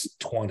she's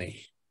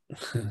 20.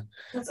 And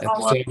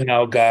awesome.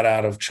 Somehow got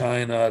out of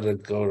China to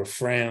go to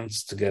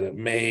France to get it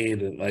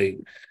made, and like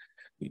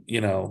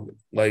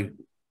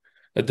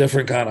a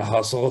different kind of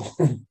hustle.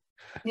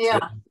 Yeah.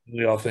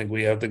 We all think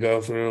we have to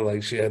go through.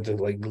 Like, she had to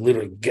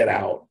literally get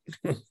out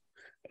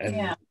and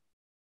have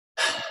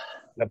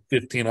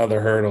 15 other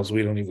hurdles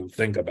we don't even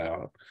think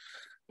about,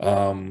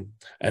 and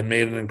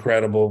made an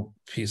incredible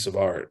piece of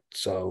art.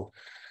 So,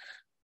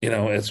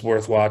 it's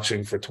worth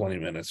watching for 20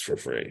 minutes for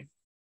free.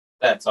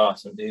 That's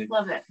awesome, dude.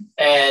 Love it.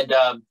 And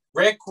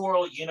Red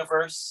Coral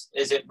Universe,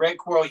 is it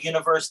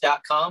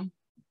redcoraluniverse.com?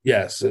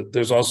 Yes,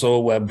 there's also a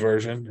web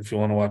version if you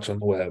want to watch on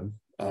the web.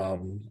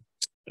 And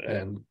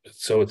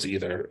so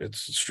it's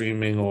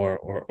streaming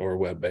or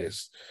web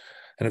based.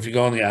 And if you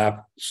go on the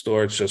app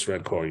store, it's just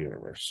Red Core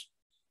Universe.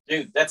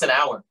 Dude, that's an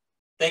hour.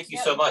 Thank you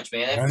so much,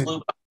 man. It flew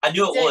by. I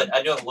knew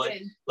it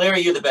would. Larry,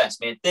 you're the best,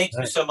 man. Thank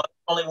you so much.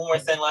 Only one more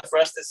thing left for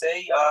us to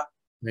say.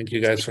 Thank you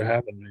guys for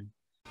having me.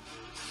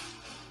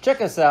 Check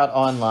us out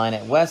online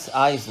at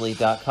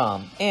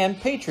wesiseli.com and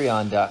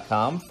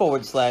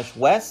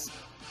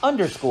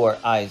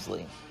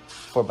patreon.com/Wes_Iseli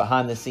for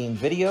behind-the-scenes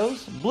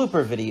videos,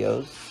 blooper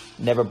videos,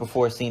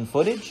 never-before-seen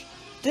footage,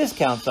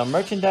 discounts on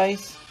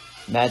merchandise,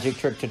 magic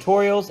trick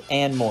tutorials,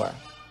 and more.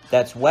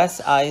 That's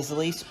Wes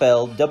Iseli,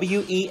 spelled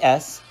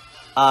WESISELI.